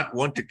did not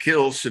want to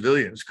kill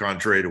civilians,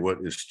 contrary to what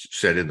is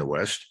said in the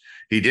West.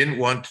 He didn't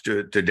want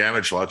to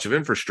damage lots of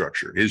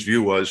infrastructure. His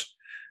view was,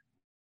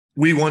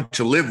 we want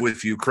to live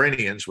with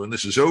Ukrainians when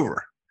this is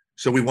over.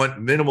 So we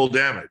want minimal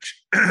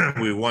damage.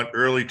 We want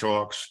early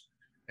talks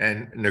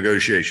and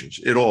negotiations.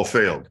 It all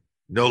failed.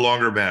 No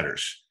longer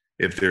matters.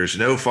 If there's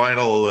no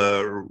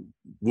final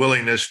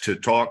willingness to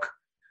talk,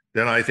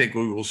 then I think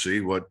we will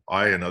see what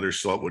I and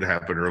others thought would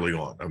happen early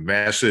on, a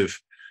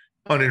massive,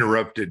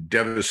 uninterrupted,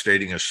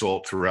 devastating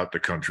assault throughout the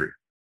country.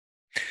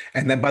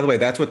 And then, by the way,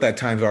 that's what that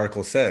Times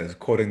article says,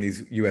 quoting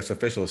these U.S.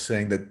 officials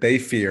saying that they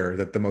fear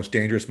that the most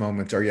dangerous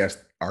moments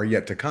are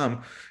yet to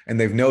come. And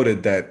they've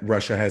noted that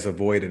Russia has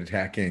avoided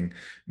attacking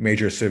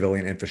major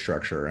civilian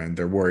infrastructure, and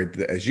they're worried,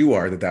 as you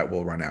are, that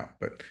will run out.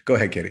 But go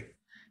ahead, Katie.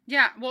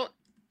 Yeah, well,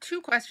 two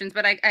questions,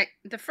 but I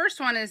the first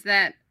one is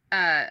that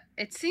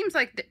it seems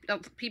like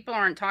people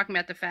aren't talking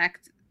about the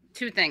fact,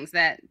 two things,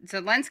 that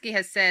Zelensky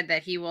has said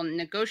that he will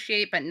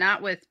negotiate, but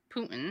not with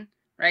Putin,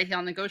 right?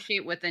 He'll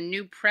negotiate with a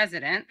new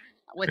president,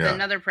 with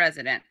another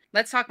president.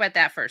 Let's talk about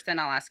that first, then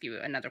I'll ask you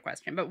another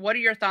question. But what are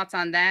your thoughts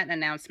on that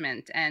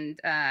announcement? And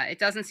it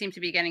doesn't seem to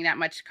be getting that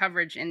much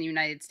coverage in the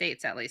United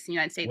States, at least. The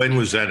United States. When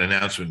was that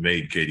announcement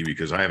made, Katie?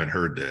 Because I haven't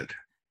heard that.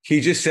 He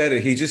just said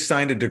it. He just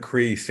signed a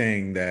decree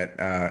saying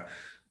that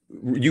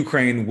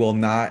Ukraine will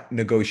not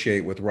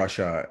negotiate with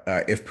Russia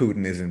if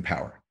Putin is in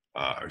power.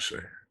 I see.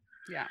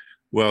 Yeah.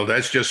 Well,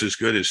 that's just as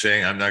good as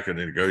saying I'm not going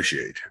to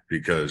negotiate,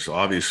 because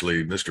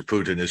obviously Mr.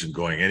 Putin isn't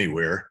going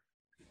anywhere.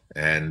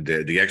 And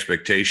the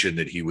expectation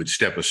that he would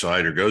step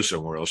aside or go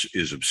somewhere else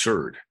is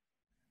absurd.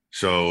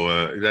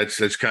 So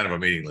that's kind of a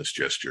meaningless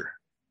gesture.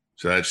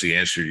 So that's the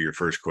answer to your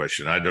first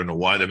question. I don't know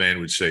why the man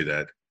would say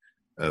that.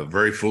 A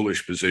very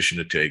foolish position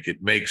to take.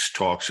 It makes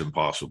talks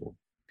impossible.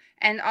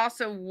 And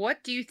also,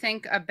 what do you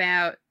think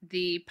about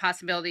the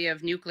possibility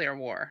of nuclear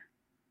war?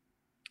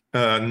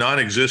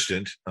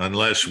 Non-existent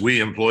unless we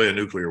employ a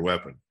nuclear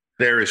weapon.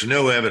 There is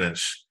no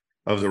evidence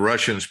of the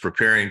Russians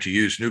preparing to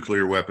use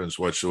nuclear weapons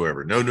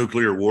whatsoever. No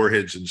nuclear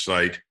warheads in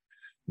sight,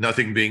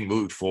 nothing being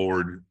moved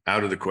forward,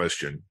 out of the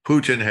question.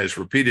 Putin has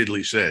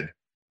repeatedly said,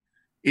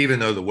 even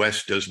though the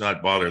West does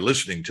not bother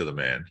listening to the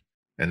man,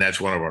 and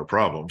that's one of our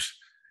problems,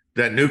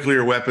 that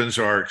nuclear weapons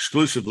are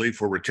exclusively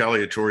for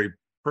retaliatory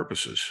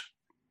purposes.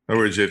 In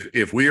other words,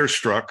 if we are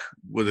struck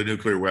with a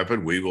nuclear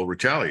weapon, we will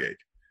retaliate.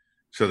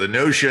 So the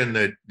notion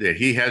that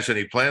he has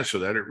any plans for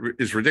that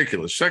is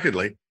ridiculous.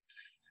 Secondly,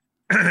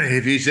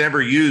 if he's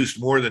ever used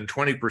more than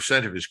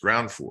 20% of his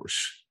ground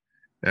force,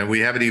 and we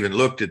haven't even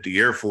looked at the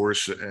Air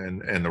Force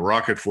and the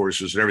rocket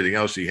forces and everything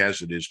else he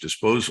has at his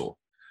disposal,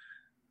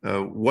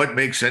 what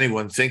makes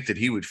anyone think that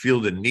he would feel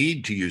the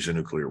need to use a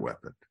nuclear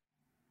weapon?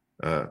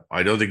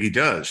 I don't think he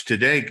does.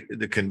 Today,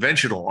 the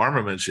conventional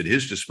armaments at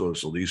his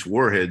disposal, these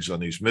warheads on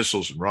these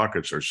missiles and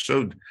rockets, are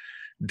so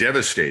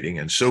devastating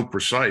and so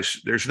precise,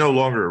 there's no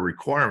longer a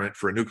requirement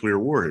for a nuclear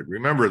warhead.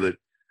 Remember that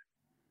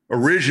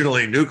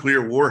originally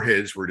nuclear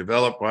warheads were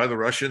developed by the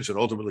Russians and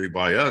ultimately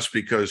by us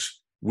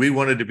because we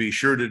wanted to be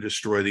sure to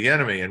destroy the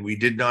enemy, and we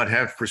did not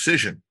have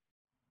precision.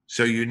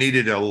 So you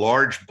needed a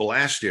large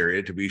blast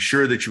area to be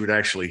sure that you would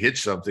actually hit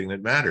something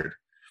that mattered.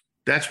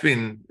 That's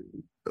been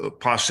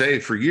passé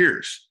for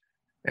years,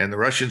 and the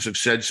Russians have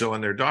said so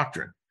in their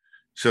doctrine.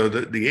 So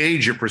the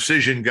age of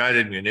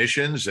precision-guided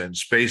munitions and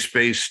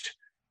space-based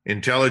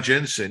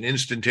intelligence and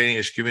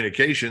instantaneous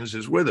communications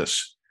is with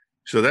us.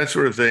 So that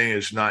sort of thing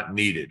is not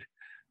needed.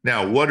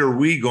 Now, what are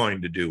we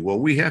going to do? Well,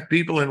 we have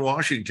people in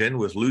Washington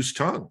with loose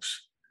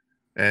tongues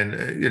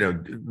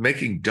and,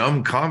 making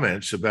dumb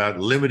comments about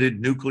limited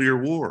nuclear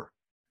war.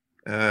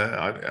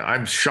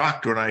 I'm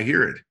shocked when I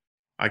hear it.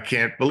 I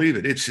can't believe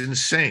it. It's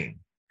insane.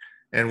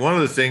 And one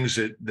of the things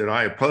that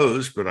I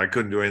opposed, but I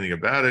couldn't do anything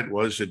about it,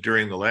 was that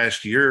during the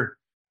last year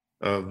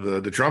of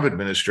the Trump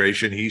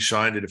administration, he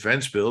signed a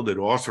defense bill that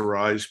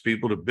authorized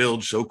people to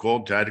build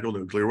so-called tactical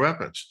nuclear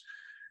weapons.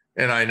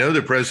 And I know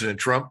that President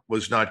Trump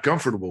was not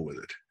comfortable with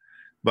it,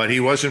 but he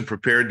wasn't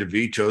prepared to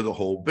veto the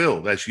whole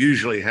bill. That's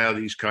usually how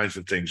these kinds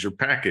of things are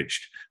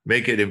packaged.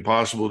 Make it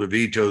impossible to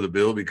veto the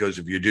bill, because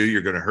if you do,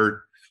 you're going to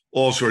hurt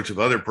all sorts of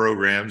other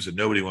programs and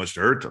nobody wants to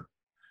hurt them.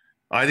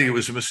 I think it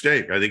was a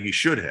mistake. I think he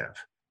should have.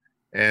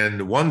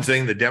 And one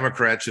thing the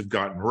Democrats have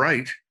gotten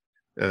right,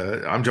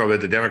 I'm talking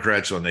about the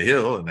Democrats on the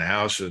Hill in the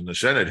House and the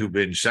Senate, who've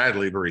been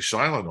sadly very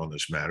silent on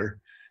this matter,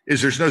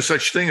 is there's no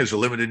such thing as a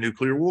limited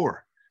nuclear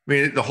war. I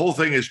mean, the whole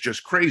thing is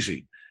just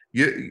crazy.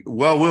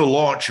 We'll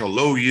launch a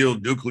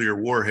low-yield nuclear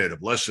warhead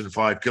of less than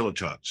 5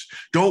 kilotons.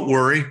 Don't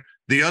worry,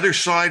 the other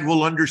side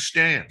will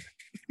understand.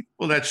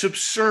 Well, that's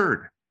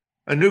absurd.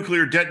 A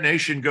nuclear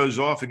detonation goes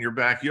off in your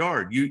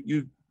backyard.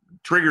 You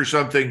trigger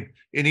something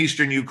in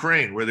eastern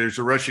Ukraine where there's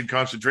a Russian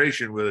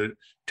concentration with a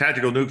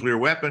tactical nuclear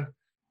weapon.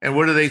 And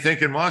what do they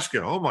think in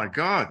Moscow? Oh, my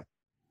God,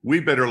 we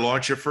better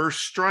launch a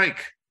first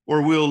strike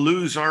or we'll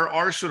lose our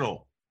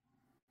arsenal.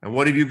 And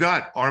what have you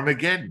got?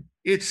 Armageddon.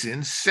 It's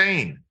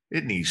insane.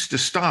 It needs to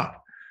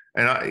stop.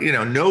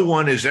 And, no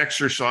one is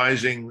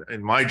exercising,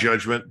 in my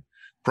judgment,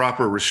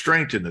 proper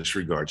restraint in this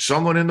regard.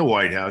 Someone in the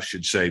White House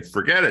should say,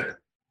 forget it.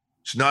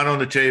 It's not on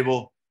the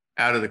table,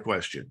 out of the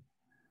question.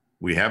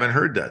 We haven't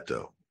heard that,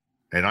 though.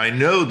 And I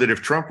know that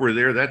if Trump were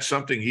there, that's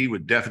something he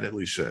would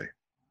definitely say.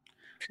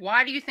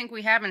 Why do you think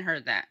we haven't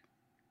heard that?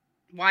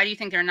 Why do you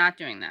think they're not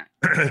doing that?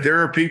 There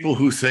are people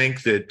who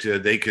think that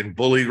they can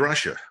bully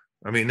Russia.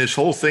 I mean, this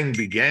whole thing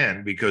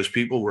began because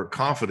people were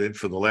confident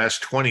for the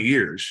last 20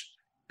 years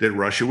that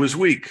Russia was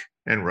weak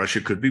and Russia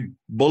could be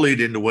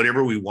bullied into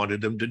whatever we wanted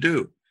them to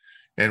do.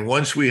 And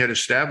once we had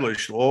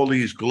established all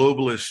these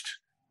globalist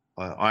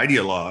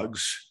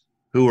ideologues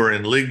who are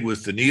in league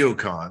with the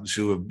neocons,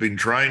 who have been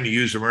trying to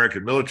use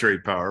American military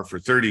power for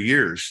 30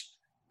 years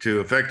to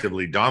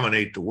effectively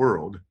dominate the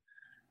world,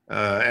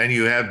 and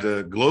you have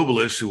the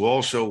globalists who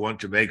also want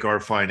to make our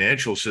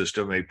financial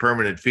system a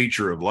permanent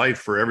feature of life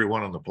for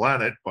everyone on the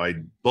planet by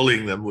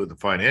bullying them with the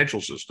financial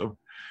system.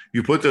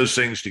 You put those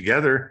things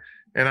together,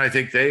 and I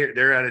think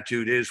their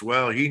attitude is,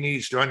 well, he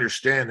needs to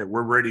understand that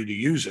we're ready to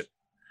use it.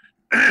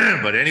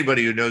 But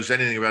anybody who knows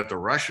anything about the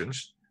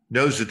Russians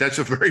knows that that's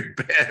a very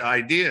bad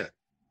idea.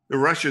 The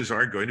Russians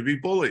aren't going to be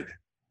bullied.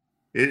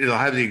 It'll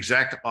have the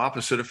exact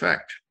opposite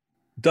effect.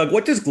 Doug,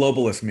 what does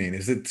globalist mean?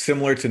 Is it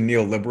similar to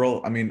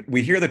neoliberal? I mean,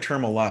 we hear the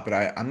term a lot, but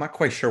I'm not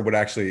quite sure what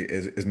actually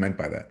is meant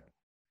by that.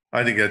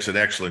 I think that's an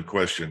excellent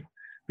question,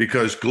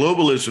 because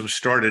globalism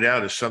started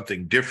out as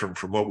something different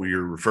from what we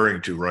are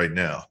referring to right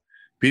now.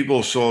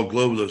 People saw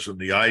globalism,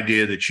 the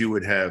idea that you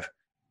would have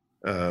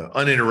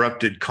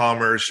uninterrupted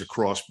commerce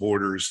across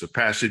borders, the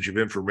passage of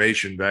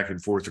information back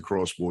and forth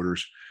across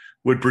borders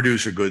would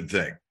produce a good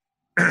thing.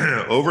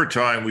 Over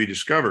time, we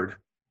discovered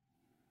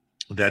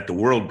that the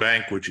World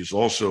Bank, which is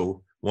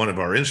also one of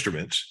our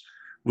instruments,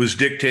 was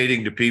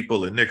dictating to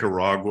people in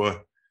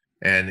Nicaragua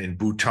and in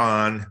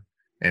Bhutan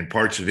and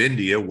parts of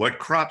India what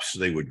crops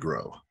they would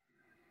grow.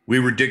 We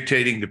were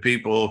dictating to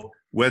people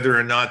whether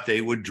or not they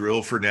would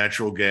drill for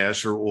natural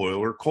gas or oil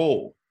or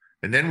coal.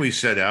 And then we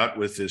set out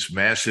with this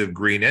massive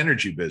green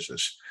energy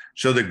business.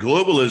 So the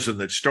globalism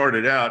that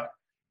started out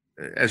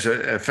as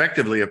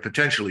effectively a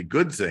potentially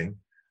good thing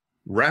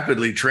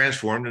rapidly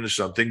transformed into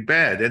something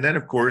bad. And then,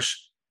 of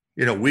course,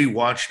 we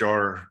watched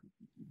our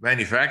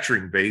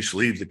manufacturing base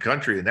leave the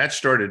country. And that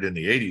started in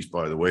the 80s,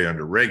 by the way,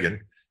 under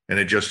Reagan, and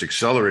it just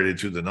accelerated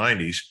through the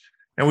 90s.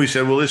 And we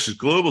said, well, this is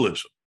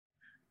globalism.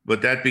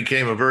 But that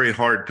became a very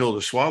hard pill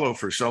to swallow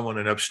for someone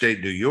in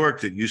upstate New York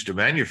that used to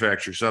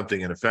manufacture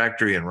something in a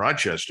factory in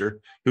Rochester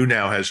who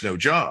now has no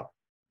job.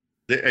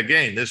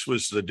 Again, this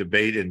was the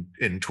debate in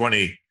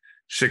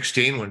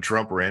 2016 when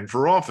Trump ran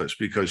for office,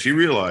 because he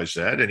realized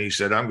that, and he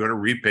said, I'm going to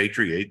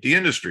repatriate the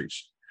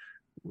industries.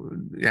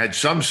 He had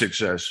some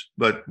success,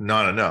 but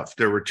not enough.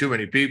 There were too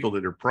many people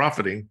that were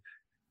profiting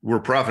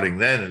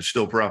then and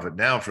still profit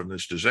now from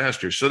this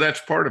disaster. So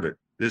that's part of it.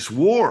 This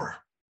war.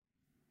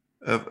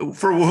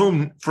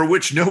 For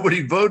which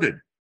nobody voted.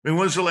 I mean,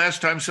 when's the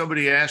last time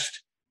somebody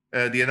asked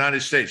the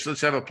United States,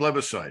 let's have a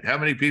plebiscite? How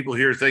many people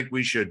here think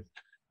we should,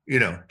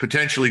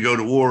 potentially go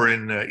to war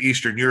in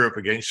Eastern Europe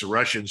against the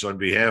Russians on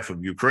behalf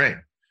of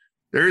Ukraine?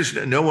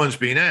 No one's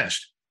being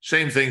asked.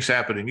 Same things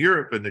happen in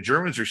Europe, and the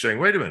Germans are saying,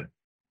 wait a minute,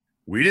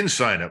 we didn't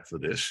sign up for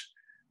this.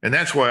 And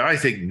that's why I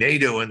think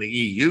NATO and the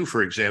EU,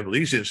 for example,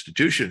 these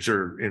institutions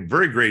are in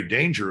very great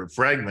danger of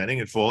fragmenting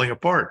and falling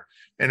apart.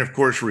 And of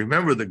course,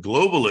 remember, the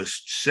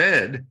globalists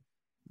said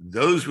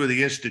those were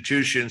the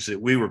institutions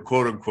that we were,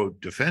 quote unquote,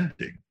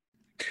 defending.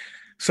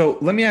 So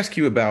let me ask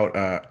you about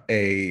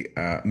a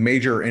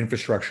major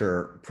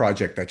infrastructure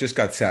project that just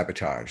got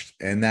sabotaged,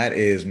 and that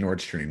is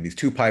Nord Stream, these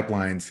two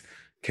pipelines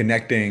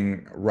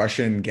connecting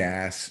Russian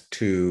gas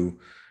to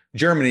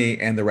Germany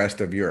and the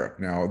rest of Europe.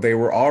 Now, they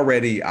were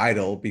already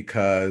idle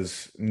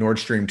because Nord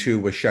Stream 2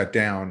 was shut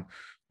down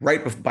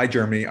by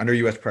Germany under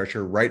U.S.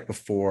 pressure right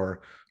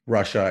before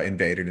Russia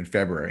invaded in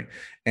February.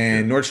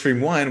 And Nord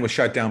Stream 1 was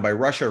shut down by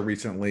Russia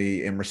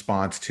recently in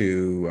response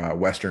to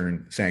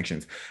Western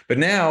sanctions. But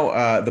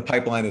now the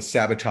pipeline is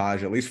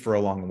sabotaged, at least for a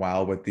long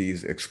while, with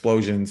these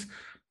explosions.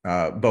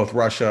 Both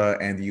Russia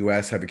and the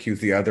U.S. have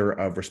accused the other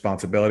of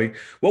responsibility.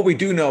 What we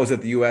do know is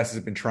that the U.S.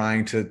 has been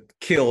trying to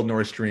kill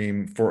Nord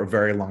Stream for a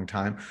very long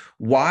time.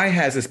 Why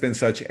has this been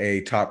such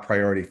a top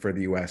priority for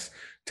the U.S.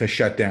 to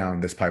shut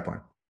down this pipeline?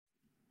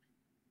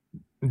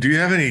 Do you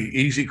have any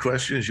easy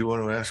questions you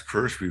want to ask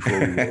first before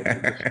we go?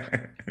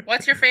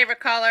 What's your favorite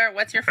color?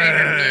 What's your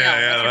favorite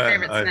meal? What's your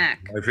favorite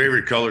snack? My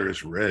favorite color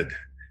is red.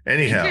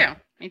 Anyhow.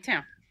 Me too.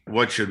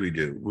 What should we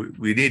do?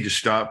 We need to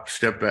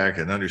step back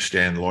and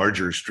understand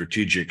larger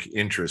strategic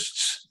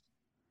interests,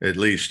 at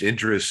least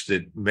interests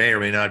that may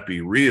or may not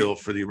be real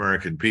for the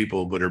American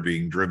people, but are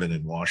being driven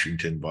in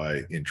Washington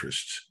by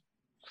interests.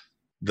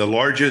 The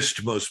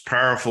largest, most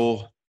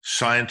powerful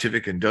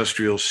scientific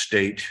industrial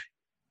state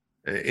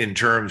in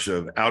terms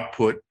of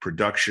output,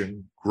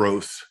 production,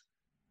 growth,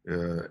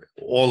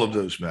 all of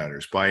those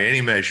matters by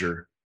any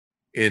measure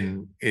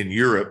in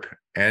Europe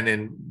and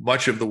in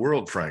much of the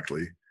world,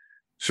 frankly,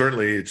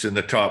 certainly it's in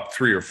the top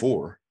 3 or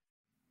 4,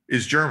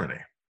 is Germany.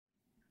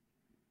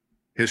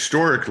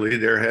 Historically,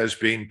 there has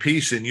been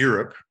peace in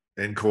Europe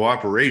and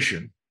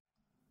cooperation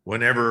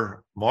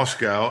whenever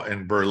Moscow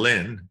and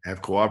Berlin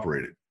have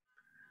cooperated.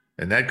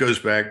 And that goes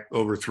back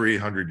over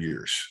 300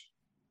 years.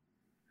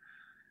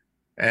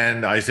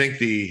 And I think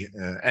the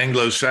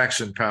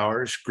Anglo-Saxon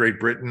powers, Great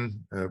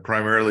Britain,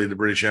 primarily the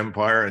British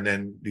Empire, and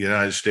then the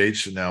United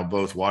States, and now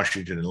both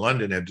Washington and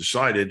London, have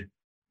decided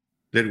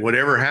that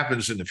whatever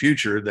happens in the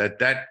future,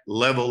 that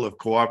level of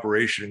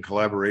cooperation and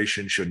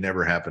collaboration should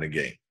never happen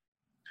again.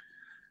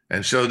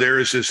 And so there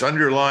is this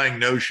underlying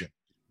notion,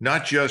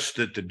 not just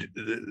that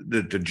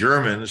the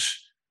Germans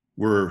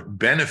were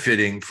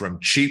benefiting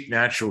from cheap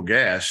natural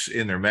gas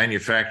in their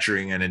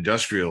manufacturing and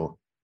industrial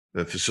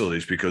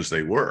facilities, because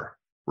they were.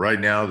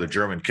 Right now, the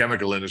German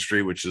chemical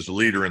industry, which is the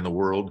leader in the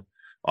world,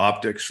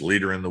 optics,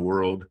 leader in the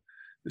world,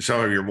 some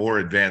of your more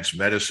advanced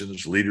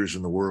medicines, leaders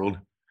in the world.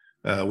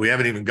 We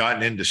haven't even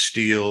gotten into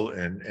steel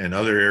and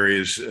other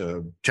areas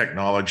of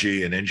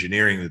technology and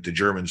engineering that the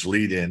Germans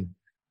lead in.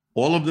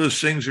 All of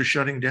those things are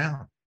shutting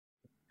down.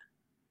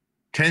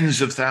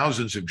 Tens of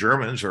thousands of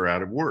Germans are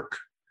out of work.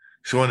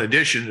 So in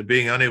addition to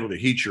being unable to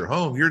heat your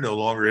home, you're no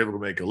longer able to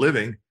make a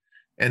living,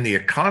 and the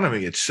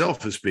economy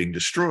itself is being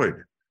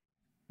destroyed.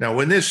 Now,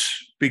 when this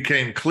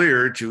became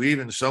clear to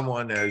even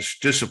someone as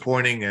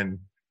disappointing and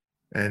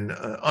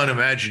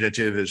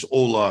unimaginative as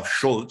Olaf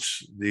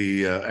Scholz,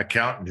 the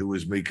accountant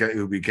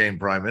who became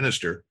prime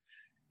minister,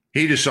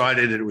 he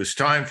decided that it was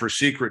time for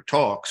secret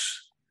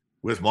talks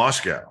with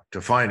Moscow to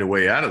find a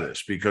way out of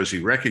this, because he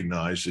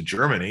recognized that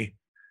Germany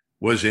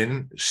was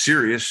in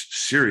serious,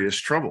 serious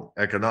trouble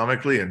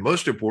economically and,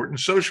 most important,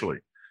 socially.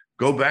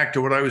 Go back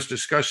to what I was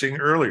discussing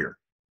earlier.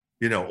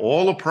 You know,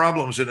 all the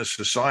problems in a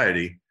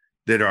society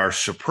that are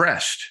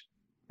suppressed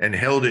and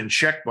held in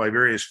check by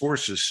various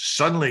forces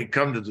suddenly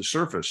come to the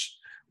surface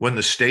when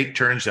the state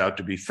turns out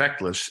to be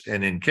feckless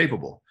and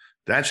incapable.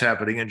 That's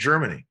happening in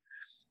Germany.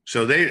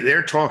 So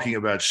they're talking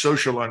about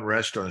social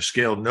unrest on a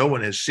scale no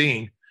one has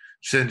seen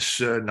since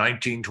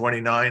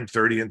 1929,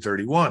 30, and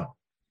 31.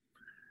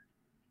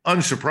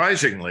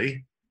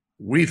 Unsurprisingly,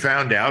 we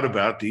found out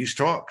about these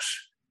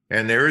talks.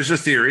 And there is a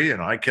theory,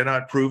 and I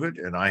cannot prove it,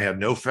 and I have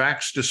no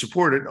facts to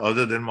support it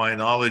other than my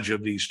knowledge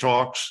of these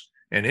talks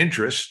and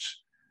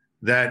interests,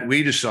 that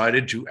we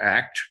decided to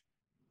act,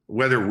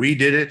 whether we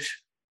did it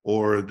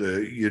or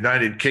the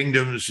United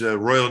Kingdom's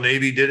Royal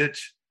Navy did it,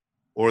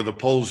 or the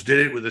Poles did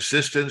it with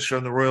assistance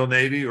from the Royal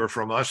Navy or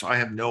from us. I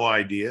have no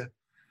idea.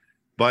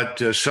 But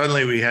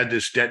suddenly we had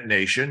this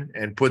detonation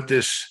and put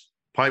this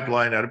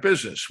pipeline out of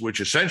business,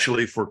 which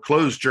essentially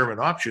foreclosed German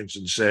options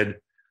and said,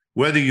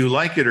 whether you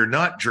like it or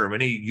not,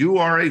 Germany, you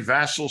are a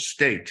vassal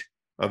state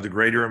of the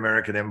greater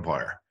American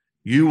empire.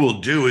 You will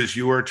do as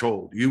you are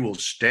told. You will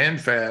stand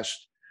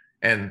fast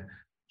and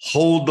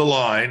hold the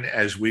line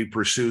as we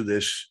pursue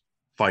this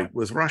fight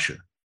with Russia.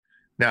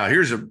 Now,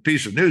 here's a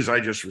piece of news I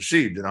just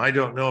received, and I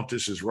don't know if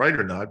this is right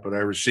or not, but I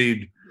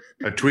received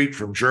a tweet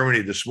from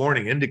Germany this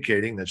morning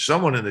indicating that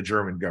someone in the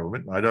German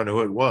government, I don't know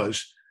who it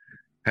was,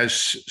 has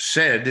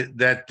said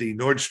that the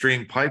Nord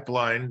Stream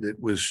pipeline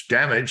that was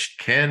damaged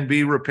can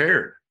be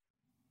repaired.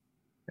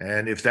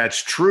 And if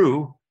that's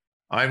true,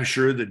 I'm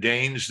sure the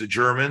Danes, the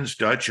Germans,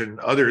 Dutch, and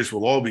others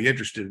will all be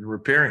interested in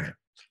repairing it.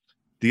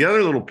 The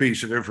other little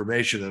piece of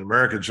information that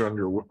Americans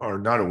are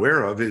not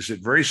aware of is that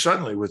very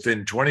suddenly,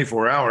 within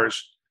 24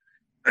 hours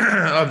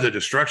of the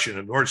destruction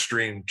of Nord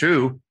Stream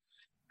 2,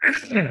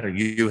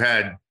 you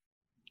had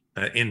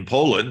in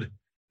Poland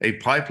a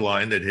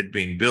pipeline that had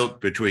been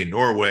built between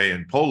Norway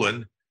and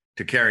Poland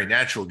to carry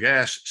natural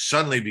gas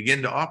suddenly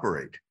begin to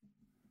operate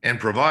and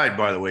provide,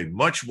 by the way,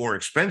 much more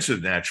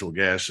expensive natural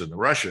gas than the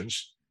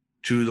Russians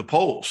to the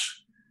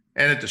Poles.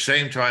 And at the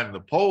same time,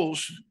 the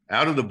Poles,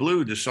 out of the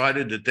blue,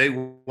 decided that they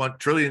want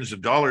trillions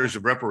of dollars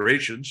of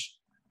reparations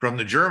from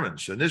the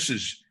Germans. And this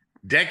is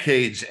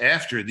decades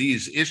after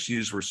these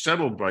issues were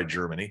settled by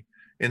Germany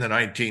in the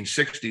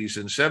 1960s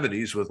and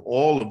 70s with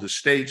all of the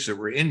states that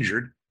were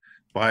injured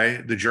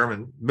by the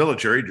German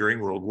military during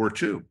World War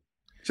II.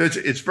 So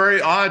it's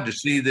very odd to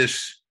see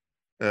this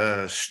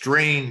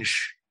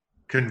strange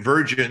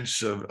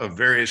convergence of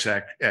various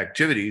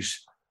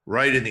activities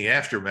right in the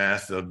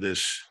aftermath of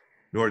this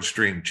Nord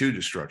Stream 2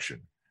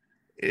 destruction.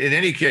 In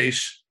any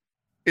case,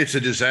 it's a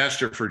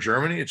disaster for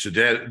Germany. It's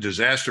a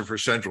disaster for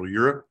Central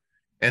Europe.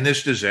 And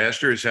this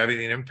disaster is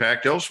having an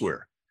impact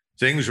elsewhere.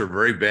 Things are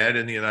very bad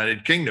in the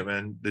United Kingdom.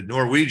 And the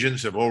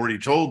Norwegians have already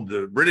told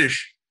the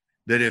British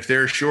that if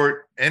they're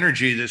short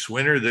energy this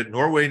winter, that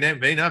Norway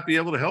may not be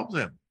able to help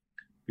them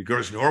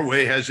because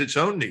Norway has its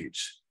own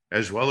needs,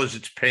 as well as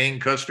it's paying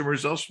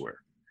customers elsewhere.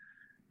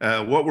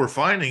 What we're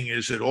finding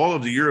is that all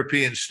of the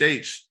European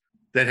states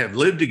that have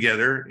lived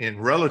together in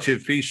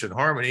relative peace and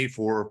harmony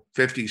for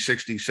 50,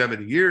 60,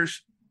 70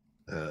 years,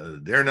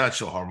 they're not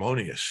so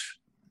harmonious.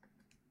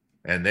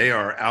 And they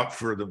are out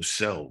for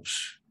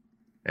themselves.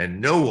 And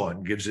no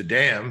one gives a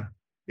damn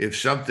if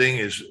something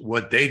is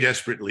what they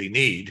desperately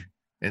need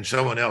and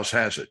someone else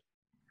has it.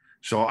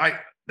 So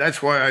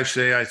that's why I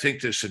say I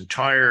think this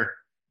entire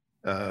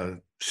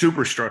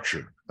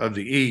superstructure of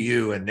the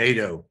EU and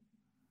NATO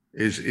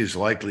is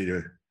likely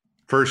to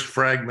first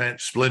fragment,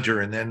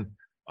 splinter, and then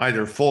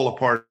either fall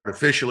apart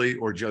officially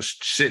or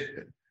just sit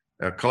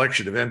a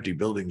collection of empty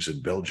buildings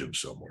in Belgium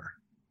somewhere.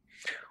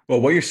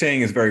 Well, what you're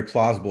saying is very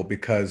plausible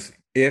because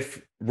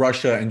if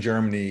Russia and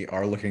Germany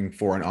are looking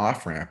for an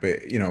off-ramp,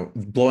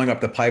 blowing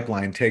up the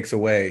pipeline takes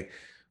away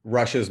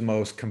Russia's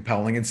most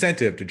compelling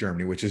incentive to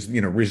Germany, which is,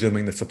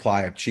 resuming the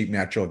supply of cheap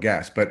natural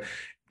gas. But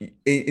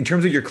in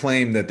terms of your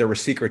claim that there were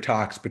secret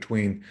talks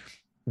between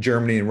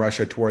Germany and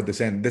Russia toward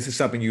this end, this is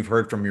something you've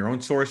heard from your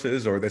own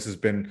sources, or this has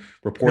been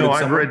reported? No,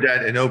 I've read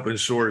that in open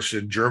source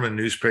in German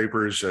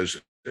newspapers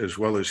as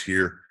well as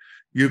here.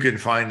 You can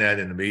find that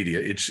in the media.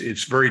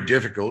 It's very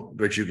difficult,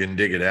 but you can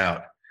dig it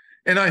out.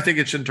 And I think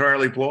it's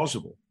entirely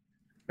plausible.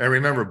 I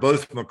remember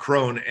both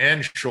Macron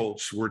and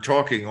Scholz were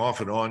talking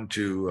off and on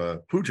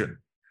to Putin.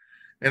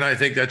 And I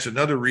think that's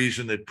another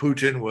reason that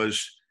Putin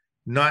was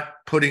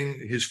not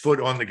putting his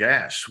foot on the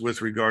gas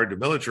with regard to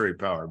military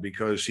power,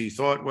 because he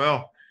thought,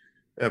 well,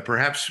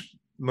 perhaps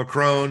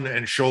Macron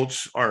and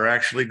Scholz are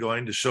actually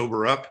going to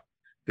sober up.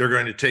 They're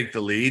going to take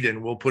the lead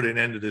and we'll put an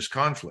end to this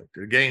conflict.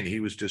 Again, he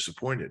was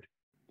disappointed.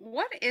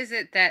 What is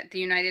it that the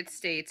United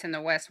States and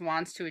the West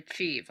wants to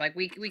achieve? Like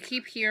we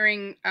keep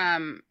hearing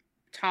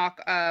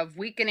talk of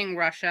weakening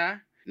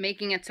Russia,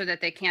 making it so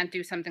that they can't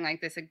do something like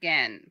this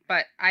again.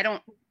 But I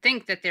don't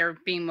think that they're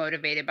being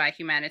motivated by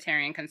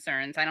humanitarian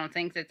concerns. I don't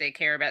think that they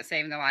care about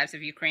saving the lives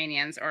of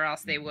Ukrainians, or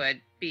else they would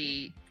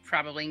be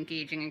probably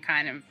engaging in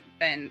kind of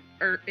been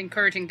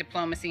encouraging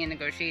diplomacy and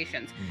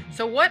negotiations.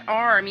 So what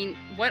are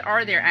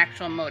their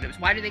actual motives?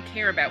 Why do they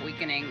care about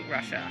weakening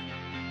Russia?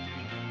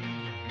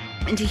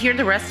 And to hear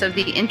the rest of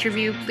the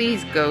interview,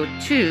 please go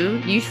to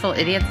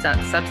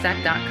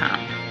usefulidiots.substack.com.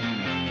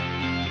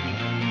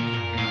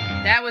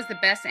 That was the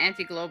best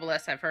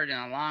anti-globalist I've heard in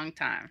a long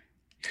time.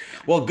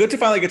 Well, good to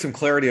finally get some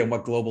clarity on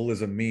what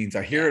globalism means.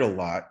 I hear it a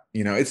lot.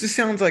 It just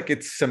sounds like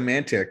it's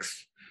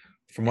semantics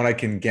from what I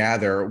can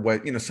gather.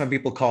 What, some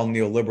people call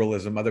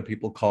neoliberalism, other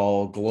people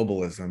call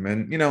globalism.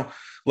 And,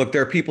 look,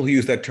 there are people who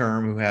use that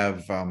term who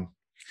have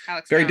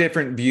very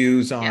different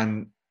views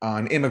on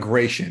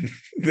immigration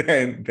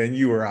than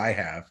you or I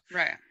have.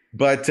 Right.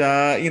 But,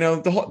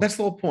 that's the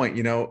whole point.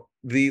 You're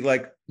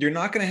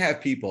not going to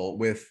have people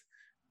with,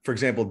 for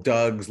example,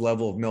 Doug's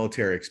level of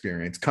military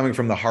experience coming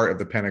from the heart of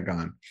the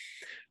Pentagon,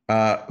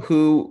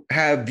 who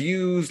have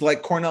views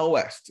like Cornel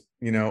West,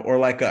 or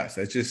like us.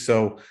 It's just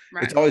so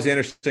It's always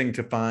interesting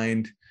to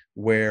find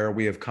where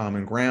we have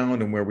common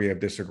ground and where we have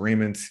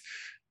disagreements,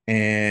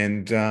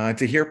 and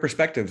to hear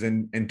perspectives.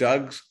 And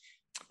Doug's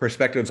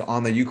perspectives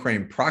on the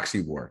Ukraine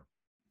proxy war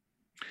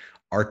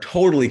are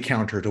totally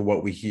counter to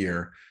what we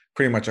hear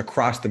pretty much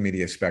across the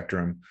media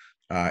spectrum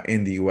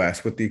in the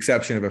US, with the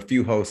exception of a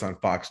few hosts on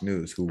Fox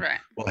News who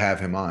will have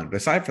him on. But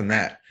aside from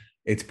that,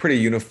 it's pretty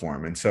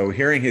uniform. And so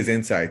hearing his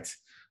insights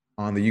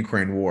on the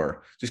Ukraine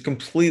war just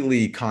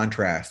completely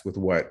contrast with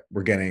what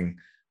we're getting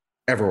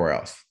everywhere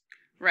else.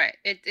 Right.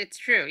 It's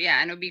true.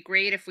 Yeah. And it would be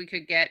great if we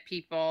could get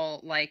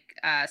people like,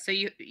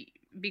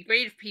 be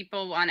great if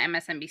people on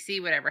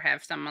MSNBC would ever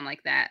have someone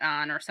like that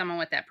on, or someone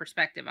with that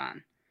perspective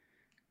on.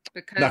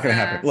 Because not going to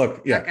happen.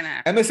 Look,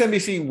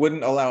 MSNBC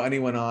wouldn't allow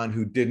anyone on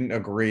who didn't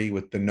agree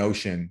with the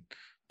notion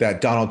that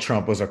Donald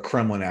Trump was a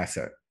Kremlin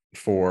asset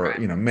for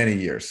many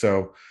years.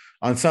 So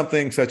on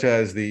something such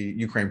as the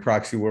Ukraine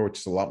proxy war, which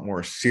is a lot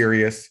more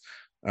serious,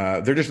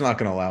 they're just not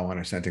going to allow on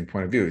a dissenting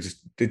point of view.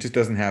 It just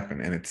doesn't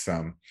happen, and it's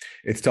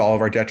to all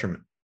of our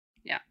detriment.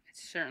 Yeah, it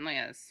certainly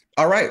is.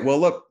 All right. Well,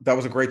 look, that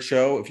was a great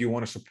show. If you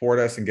want to support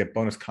us and get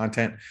bonus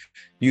content,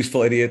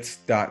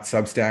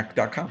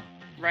 usefulidiots.substack.com.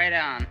 Right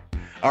on.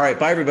 All right.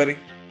 Bye, everybody.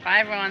 Bye,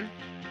 everyone.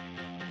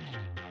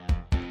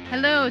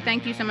 Hello.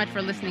 Thank you so much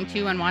for listening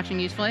to and watching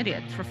Useful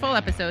Idiots. For full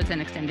episodes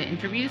and extended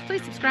interviews,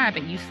 please subscribe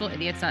at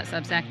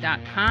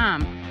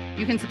usefulidiots.substack.com.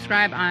 You can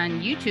subscribe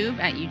on YouTube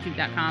at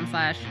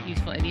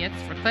youtube.com/usefulidiots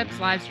for clips,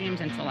 live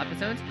streams, and full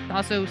episodes.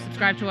 Also,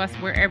 subscribe to us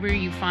wherever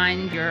you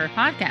find your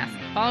podcasts.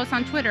 Follow us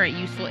on Twitter at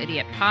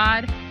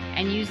UsefulIdiotPod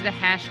and use the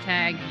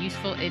hashtag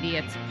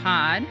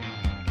UsefulIdiotsPod.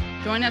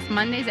 Join us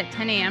Mondays at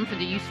 10 a.m. for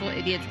the Useful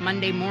Idiots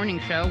Monday Morning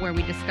Show, where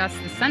we discuss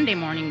the Sunday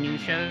morning news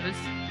shows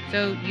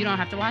so you don't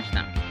have to watch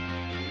them.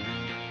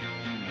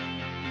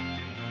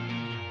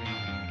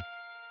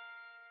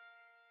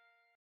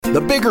 The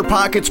Bigger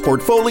Pockets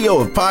portfolio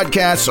of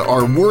podcasts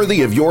are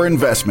worthy of your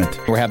investment.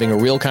 We're having a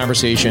real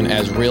conversation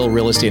as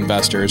real estate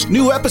investors.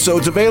 New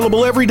episodes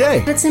available every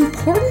day. It's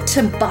important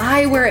to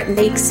buy where it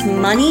makes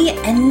money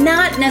and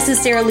not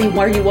necessarily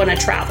where you want to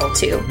travel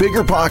to.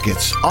 Bigger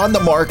Pockets, On the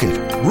Market,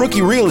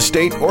 Rookie Real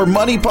Estate, or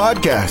Money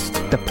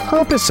Podcast. The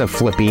purpose of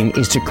flipping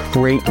is to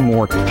create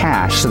more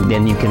cash so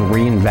then you can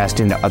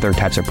reinvest into other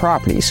types of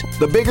properties.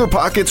 The Bigger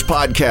Pockets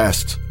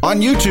Podcast on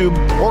YouTube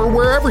or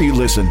wherever you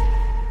listen.